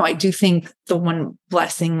 And, I do think the one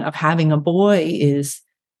blessing of having a boy is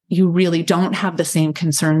you really don't have the same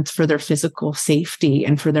concerns for their physical safety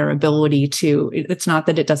and for their ability to, it's not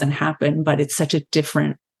that it doesn't happen, but it's such a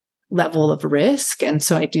different level of risk. And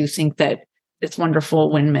so I do think that it's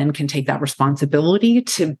wonderful when men can take that responsibility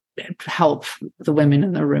to help the women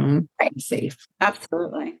in the room be safe.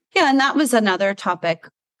 Absolutely. Yeah. And that was another topic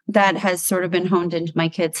that has sort of been honed into my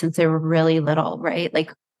kids since they were really little, right?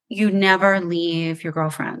 Like, you never leave your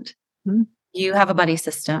girlfriend. Mm-hmm. You have a buddy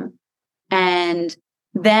system. And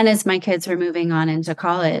then as my kids were moving on into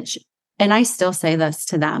college, and I still say this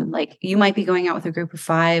to them, like, you might be going out with a group of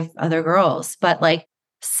 5 other girls, but like,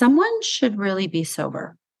 someone should really be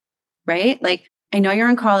sober, right? Like, I know you're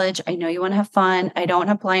in college. I know you want to have fun. I don't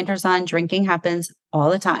have blinders on. Drinking happens all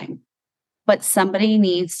the time. But somebody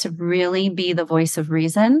needs to really be the voice of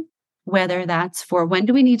reason, whether that's for when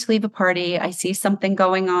do we need to leave a party? I see something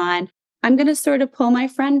going on. I'm going to sort of pull my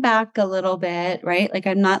friend back a little bit, right? Like,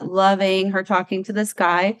 I'm not loving her talking to this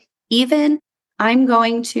guy. Even I'm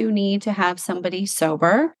going to need to have somebody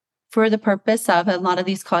sober for the purpose of a lot of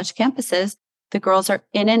these college campuses. The girls are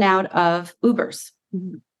in and out of Ubers.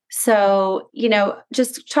 Mm-hmm. So,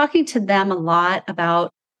 just talking to them a lot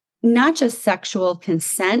about not just sexual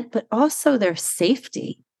consent, but also their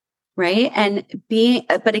safety, right? And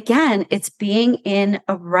but again, it's being in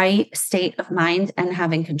a right state of mind and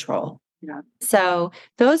having control. Yeah. So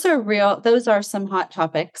those are some hot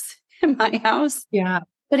topics in my house. Yeah.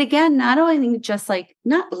 But again, not only just like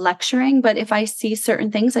not lecturing, but if I see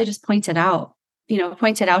certain things, I just point it out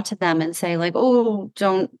to them and say like, oh,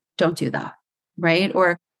 don't do that. Right.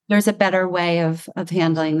 Or there's a better way of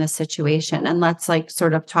handling this situation. And let's like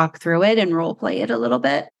sort of talk through it and role play it a little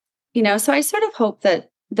bit. So I sort of hope that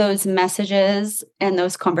those messages and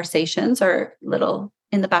those conversations are a little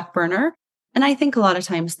in the back burner. And I think a lot of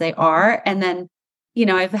times they are. And then,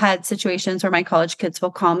 I've had situations where my college kids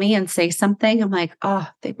will call me and say something. I'm like, oh,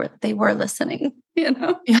 they were listening,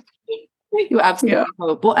 Yeah. You absolutely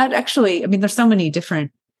hope. Well, actually, I mean, there's so many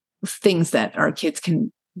different things that our kids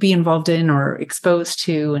can be involved in or exposed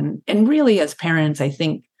to. And really, as parents, I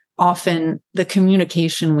think often the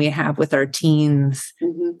communication we have with our teens,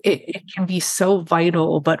 it can be so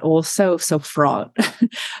vital, but also so fraught.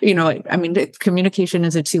 I mean, communication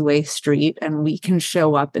is a two-way street, and we can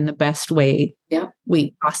show up in the best way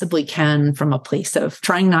we possibly can from a place of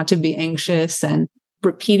trying not to be anxious and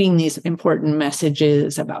repeating these important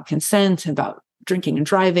messages about consent, about drinking and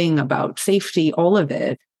driving, about safety, all of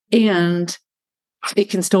it. And it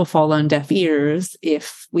can still fall on deaf ears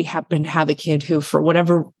if we happen to have a kid who, for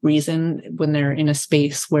whatever reason, when they're in a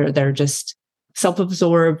space where they're just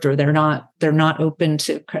self-absorbed, or they're not open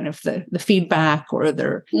to kind of the feedback, or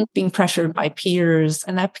they're being pressured by peers,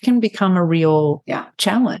 and that can become a real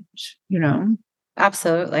challenge,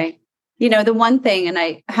 Absolutely. The one thing, and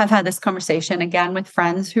I have had this conversation again with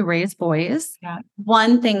friends who raise boys.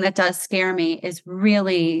 One thing that does scare me is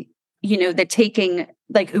really, the taking,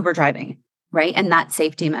 like Uber driving, right? And that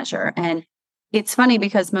safety measure. And it's funny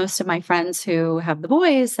because most of my friends who have the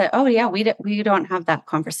boys said, oh yeah, we don't have that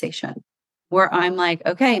conversation, where I'm like,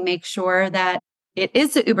 okay, make sure that it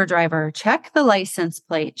is the Uber driver, check the license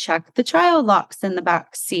plate, check the child locks in the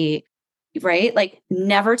back seat, right? Like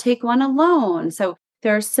never take one alone. So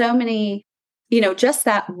there are so many, just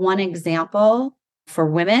that one example for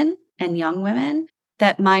women and young women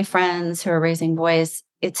that my friends who are raising boys,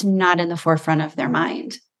 it's not in the forefront of their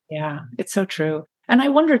mind. Yeah, it's so true. And I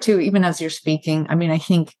wonder too, even as you're speaking, I mean, I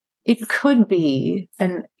think it could be,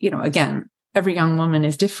 and, again, every young woman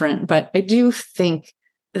is different, but I do think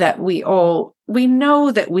that we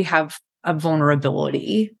know that we have a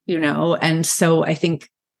vulnerability, and so I think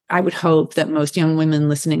I would hope that most young women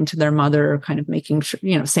listening to their mother are kind of making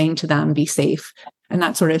sure, saying to them, be safe and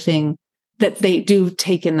that sort of thing, that they do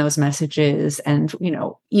take in those messages. And,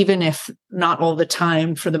 even if not all the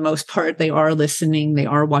time, for the most part, they are listening, they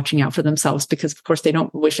are watching out for themselves, because of course they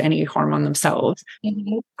don't wish any harm on themselves.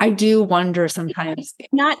 I do wonder sometimes.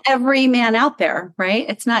 Not every man out there, right?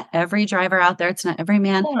 It's not every driver out there. It's not every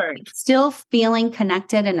man still feeling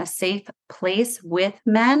connected in a safe place with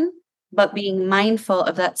men, but being mindful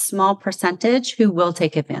of that small percentage who will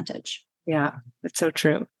take advantage. Yeah, that's so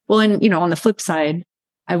true. Well, and, on the flip side,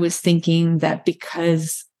 I was thinking that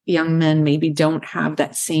because young men maybe don't have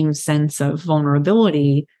that same sense of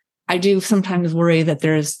vulnerability, I do sometimes worry that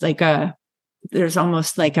there's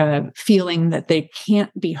almost like a feeling that they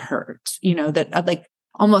can't be hurt, that like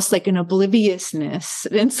almost like an obliviousness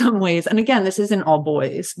in some ways. And again, this isn't all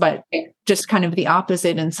boys, but just kind of the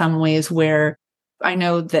opposite in some ways, where I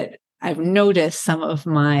know that I've noticed some of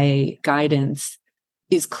my guidance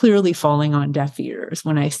is clearly falling on deaf ears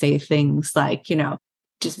when I say things like,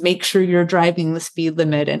 just make sure you're driving the speed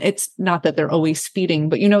limit. And it's not that they're always speeding,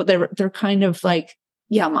 but they're kind of like,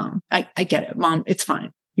 yeah, mom, I get it. Mom, it's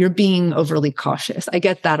fine. You're being overly cautious. I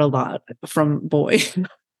get that a lot from boys.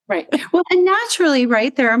 Right. Well, and naturally,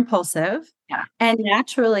 right, they're impulsive. Yeah. And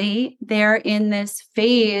naturally, they're in this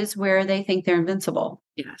phase where they think they're invincible.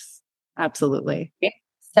 Yes, absolutely.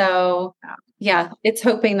 So, yeah, it's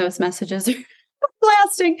hoping those messages are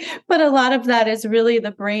lasting, but a lot of that is really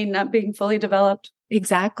the brain not being fully developed.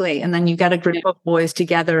 Exactly. And then you got a group of boys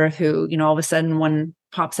together who, all of a sudden one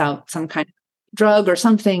pops out some kind of drug or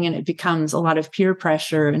something, and it becomes a lot of peer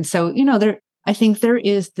pressure. And so, I think there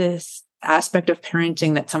is this aspect of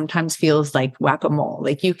parenting that sometimes feels like whack-a-mole.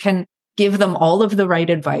 Like you can give them all of the right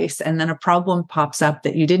advice, and then a problem pops up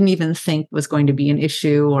that you didn't even think was going to be an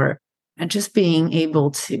issue, and just being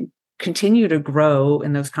able to continue to grow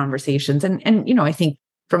in those conversations. And I think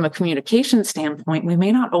from a communication standpoint, we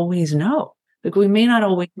may not always know. Like we may not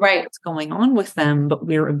always know what's going on with them, but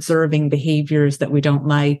we're observing behaviors that we don't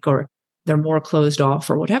like, or they're more closed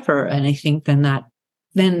off or whatever. And I think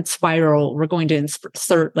then spiral, we're going to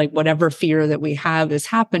insert like whatever fear that we have is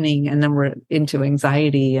happening. And then we're into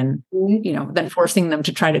anxiety and, then forcing them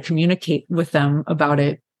to try to communicate with them about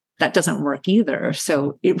it. That doesn't work either.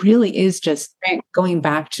 So it really is just going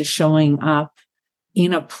back to showing up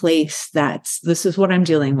in a place this is what I'm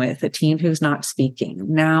dealing with, a teen who's not speaking.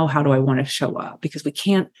 Now, how do I want to show up? Because we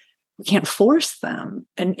can't force them.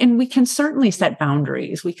 And we can certainly set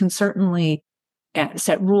boundaries. We can certainly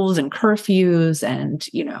set rules and curfews and,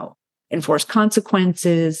 enforce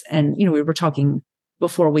consequences. And, we were talking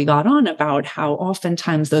before we got on about how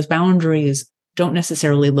oftentimes those boundaries don't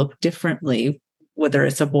necessarily look differently, whether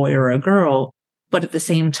it's a boy or a girl, but at the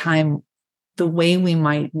same time, the way we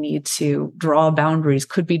might need to draw boundaries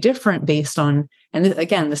could be different based on, and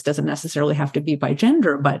again, this doesn't necessarily have to be by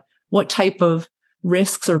gender, but what type of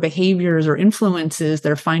risks or behaviors or influences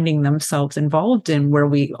they're finding themselves involved in, where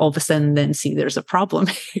we all of a sudden then see there's a problem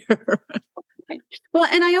here. Well,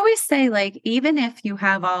 and I always say, like, even if you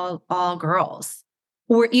have all girls,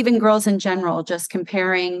 or even girls in general, just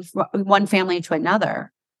comparing one family to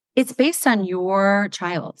another, it's based on your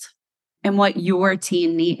child and what your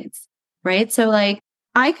teen needs, right? So like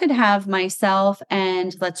I could have myself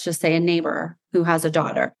and let's just say a neighbor who has a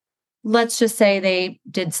daughter. Let's just say they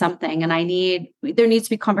did something and there needs to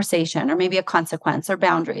be conversation or maybe a consequence or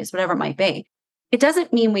boundaries, whatever it might be. It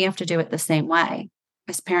doesn't mean we have to do it the same way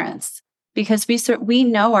as parents because we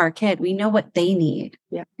know our kid, we know what they need,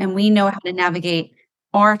 and we know how to navigate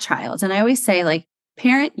our child. And I always say, like,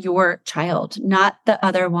 parent your child, not the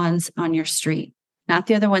other ones on your street, not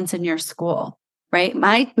the other ones in your school, right?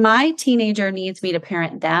 My teenager needs me to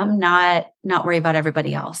parent them, not worry about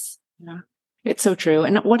everybody else. Yeah, it's so true.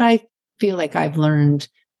 And what I feel like I've learned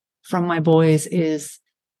from my boys is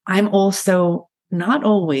I'm also not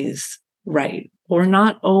always right or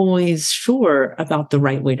not always sure about the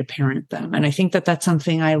right way to parent them. And I think that that's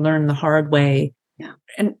something I learned the hard way. Yeah.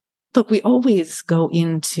 And look, we always go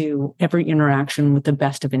into every interaction with the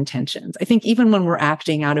best of intentions. I think even when we're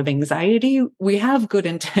acting out of anxiety, we have good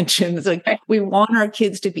intentions. Like we want our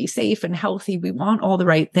kids to be safe and healthy. We want all the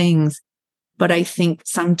right things. But I think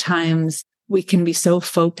sometimes we can be so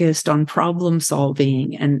focused on problem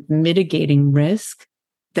solving and mitigating risk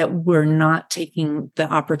that we're not taking the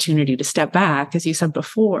opportunity to step back, as you said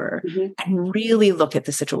before, and really look at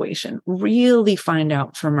the situation, really find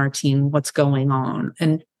out from our team what's going on.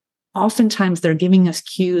 And oftentimes they're giving us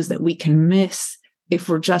cues that we can miss if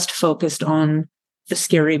we're just focused on the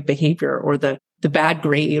scary behavior or the bad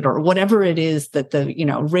grade or whatever it is that the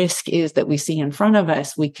risk is that we see in front of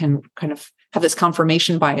us. We can kind of have this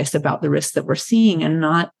confirmation bias about the risks that we're seeing and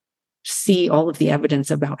not see all of the evidence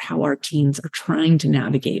about how our teens are trying to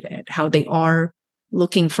navigate it, how they are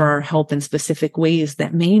looking for our help in specific ways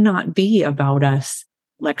that may not be about us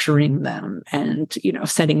lecturing them and,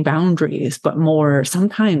 setting boundaries, but more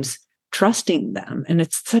sometimes trusting them. And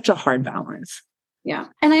it's such a hard balance. Yeah.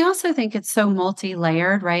 And I also think it's so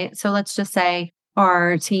multi-layered, right? So let's just say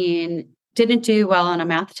our teen didn't do well on a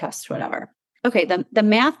math test, whatever. Okay. The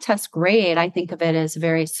math test grade, I think of it as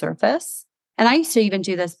very surface. And I used to even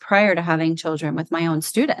do this prior to having children with my own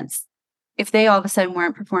students. If they all of a sudden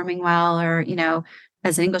weren't performing well or,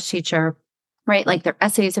 as an English teacher, right, like their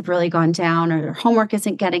essays have really gone down or their homework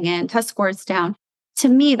isn't getting in, test scores down. To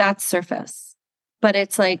me, that's surface. But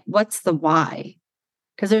it's like, what's the why?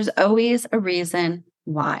 Because there's always a reason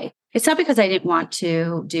why. It's not because I didn't want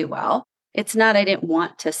to do well. It's not I didn't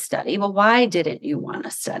want to study. Well, why didn't you want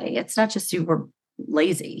to study? It's not just you were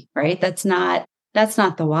lazy, right? That's not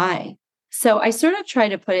the why. So I sort of try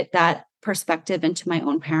to put that perspective into my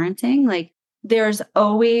own parenting. Like there's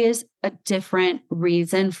always a different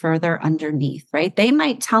reason further underneath, right? They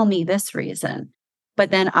might tell me this reason,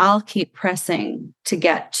 but then I'll keep pressing to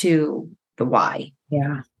get to the why.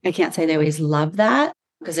 Yeah. I can't say they always love that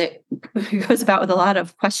because it goes about with a lot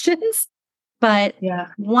of questions. But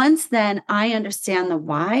once then I understand the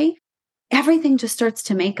why, everything just starts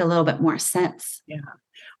to make a little bit more sense. Yeah.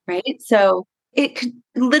 Right. So it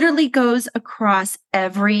literally goes across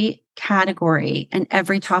every category and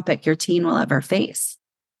every topic your teen will ever face.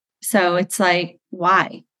 So it's like,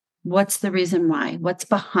 why? What's the reason why? What's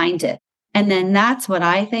behind it? And then that's what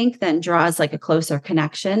I think then draws like a closer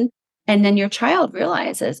connection. And then your child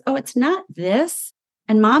realizes, oh, it's not this.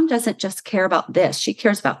 And mom doesn't just care about this. She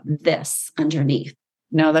cares about this underneath.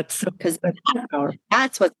 No, that's because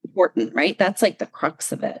that's what's important, right? That's like the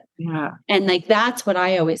crux of it. Yeah. And like, that's what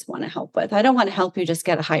I always want to help with. I don't want to help you just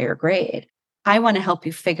get a higher grade. I want to help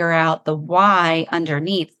you figure out the why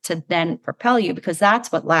underneath to then propel you because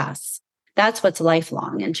that's what lasts. That's what's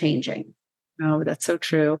lifelong and changing. Oh, that's so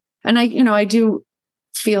true. And I do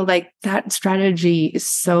feel like that strategy is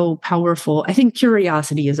so powerful. I think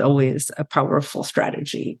curiosity is always a powerful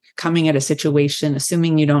strategy. Coming at a situation,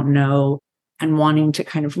 assuming you don't know, and wanting to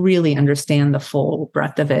kind of really understand the full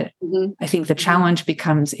breadth of it. Mm-hmm. I think the challenge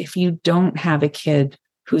becomes if you don't have a kid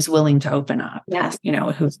who's willing to open up,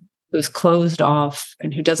 who's closed off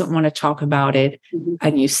and who doesn't want to talk about it,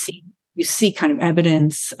 and you see kind of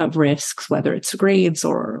evidence of risks, whether it's grades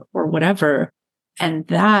or whatever. And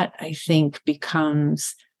that I think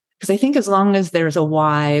becomes, because I think as long as there's a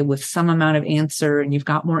why with some amount of answer and you've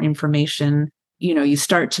got more information, you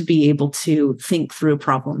start to be able to think through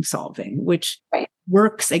problem solving, which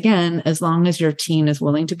works again, as long as your teen is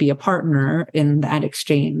willing to be a partner in that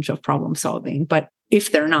exchange of problem solving. But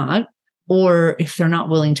if they're not, or if they're not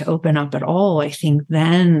willing to open up at all, I think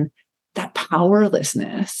then that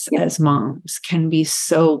powerlessness as moms can be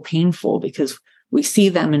so painful because we see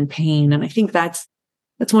them in pain. And I think that's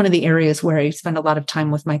one of the areas where I spend a lot of time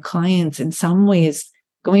with my clients in some ways,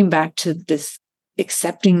 going back to this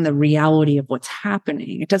accepting the reality of what's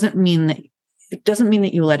happening. It doesn't mean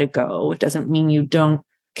that you let it go. It doesn't mean you don't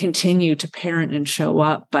continue to parent and show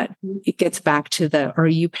up, but it gets back to are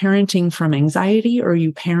you parenting from anxiety, or are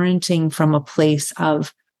you parenting from a place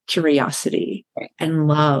of curiosity and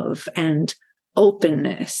love and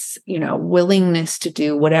openness, willingness to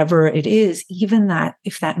do whatever it is, even that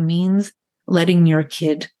if that means letting your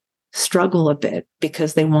kid struggle a bit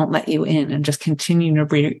because they won't let you in, and just continue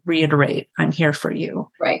to reiterate, I'm here for you.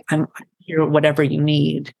 Right. I'm here, whatever you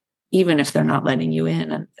need, even if they're not letting you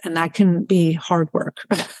in. And that can be hard work.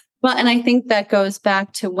 Well, and I think that goes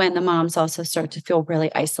back to when the moms also start to feel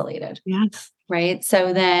really isolated. Yes. Right.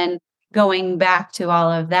 So then going back to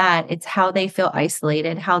all of that, it's how they feel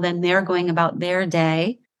isolated, how then they're going about their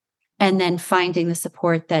day, and then finding the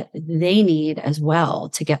support that they need as well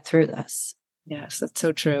to get through this. Yes, that's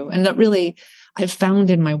so true. And that really, I've found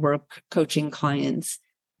in my work coaching clients,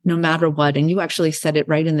 no matter what, and you actually said it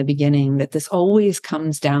right in the beginning, that this always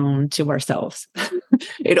comes down to ourselves.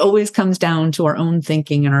 It always comes down to our own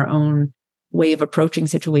thinking and our own way of approaching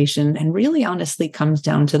situation, and really honestly comes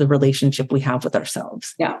down to the relationship we have with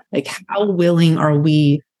ourselves. Yeah. Like, how willing are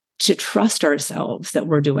we to trust ourselves that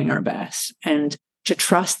we're doing our best, and to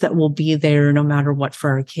trust that we'll be there no matter what for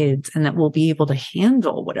our kids, and that we'll be able to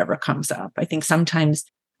handle whatever comes up. I think sometimes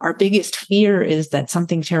our biggest fear is that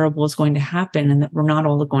something terrible is going to happen and that we're not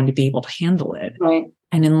all going to be able to handle it. Right.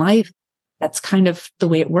 And in life, that's kind of the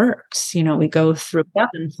way it works. We go through ebbs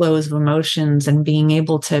and flows of emotions, and being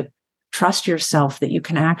able to trust yourself that you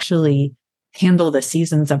can actually handle the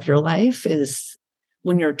seasons of your life is,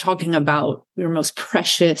 when you're talking about your most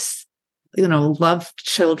precious, loved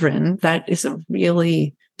children, that is a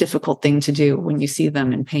really difficult thing to do when you see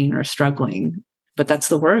them in pain or struggling. But that's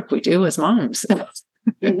the work we do as moms.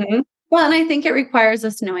 Mm-hmm. Well, and I think it requires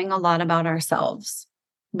us knowing a lot about ourselves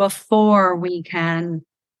before we can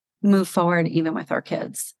move forward, even with our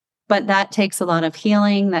kids. But that takes a lot of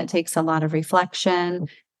healing. That takes a lot of reflection.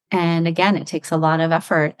 And again, it takes a lot of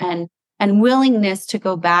effort and willingness to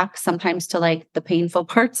go back sometimes to like the painful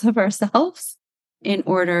parts of ourselves in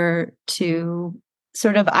order to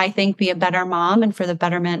sort of, I think, be a better mom and for the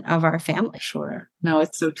betterment of our family. Sure. No,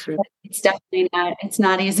 it's so true. But it's definitely it's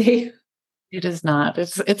not easy. It is not.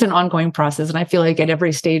 It's an ongoing process. And I feel like at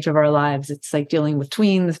every stage of our lives, it's like dealing with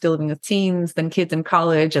tweens, dealing with teens, then kids in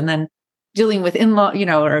college, and then dealing with in-law,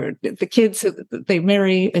 or the kids who they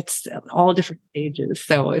marry. It's all different stages.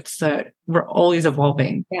 So we're always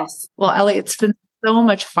evolving. Yes. Well, Ali, it's been so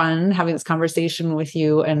much fun having this conversation with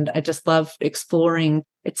you. And I just love exploring.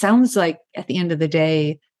 It sounds like at the end of the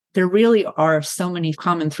day, there really are so many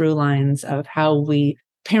common through lines of how we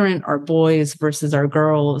parent our boys versus our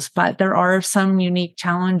girls, but there are some unique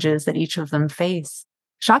challenges that each of them face.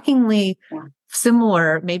 Shockingly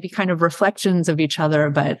similar, maybe kind of reflections of each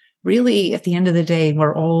other, but really at the end of the day,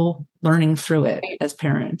 we're all learning through it as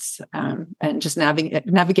parents, and just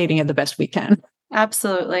navigating it the best we can.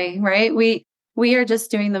 Absolutely. Right. We are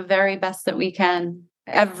just doing the very best that we can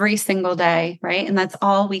every single day. Right. And that's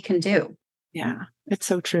all we can do. Yeah, it's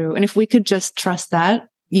so true. And if we could just trust that,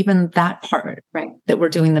 even that part, right, that we're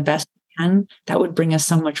doing the best we can, that would bring us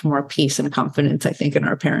so much more peace and confidence, I think, in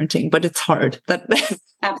our parenting. But it's hard. That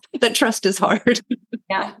trust is hard.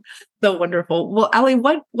 Yeah. So wonderful. Well, Ali,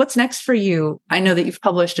 what's next for you? I know that you've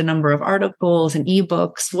published a number of articles and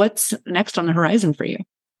ebooks. What's next on the horizon for you?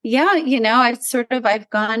 Yeah, I've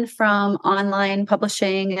gone from online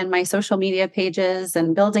publishing and my social media pages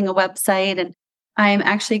and building a website. And I'm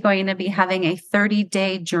actually going to be having a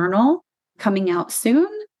 30-day journal coming out soon.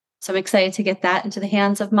 So I'm excited to get that into the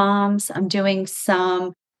hands of moms. I'm doing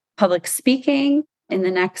some public speaking in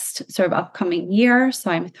the next sort of upcoming year.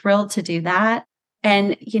 So I'm thrilled to do that.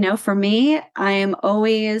 And, for me, I'm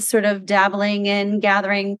always sort of dabbling in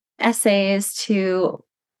gathering essays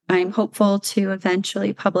I'm hopeful to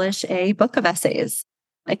eventually publish a book of essays.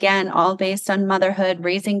 Again, all based on motherhood,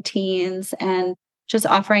 raising teens, and just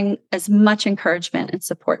offering as much encouragement and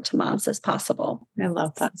support to moms as possible. I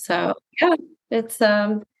love that. So yeah, it's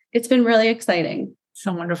been really exciting.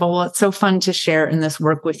 So wonderful. Well, it's so fun to share in this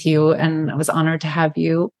work with you. And I was honored to have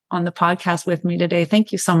you on the podcast with me today.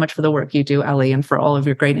 Thank you so much for the work you do, Ali, and for all of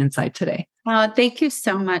your great insight today. Thank you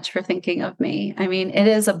so much for thinking of me. I mean, it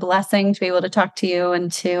is a blessing to be able to talk to you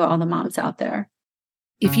and to all the moms out there.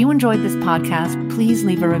 If you enjoyed this podcast, please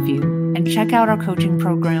leave a review and check out our coaching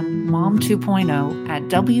program, Mom 2.0, at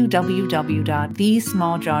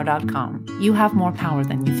www.thesmalljar.com. You have more power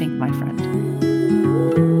than you think, my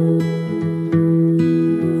friend.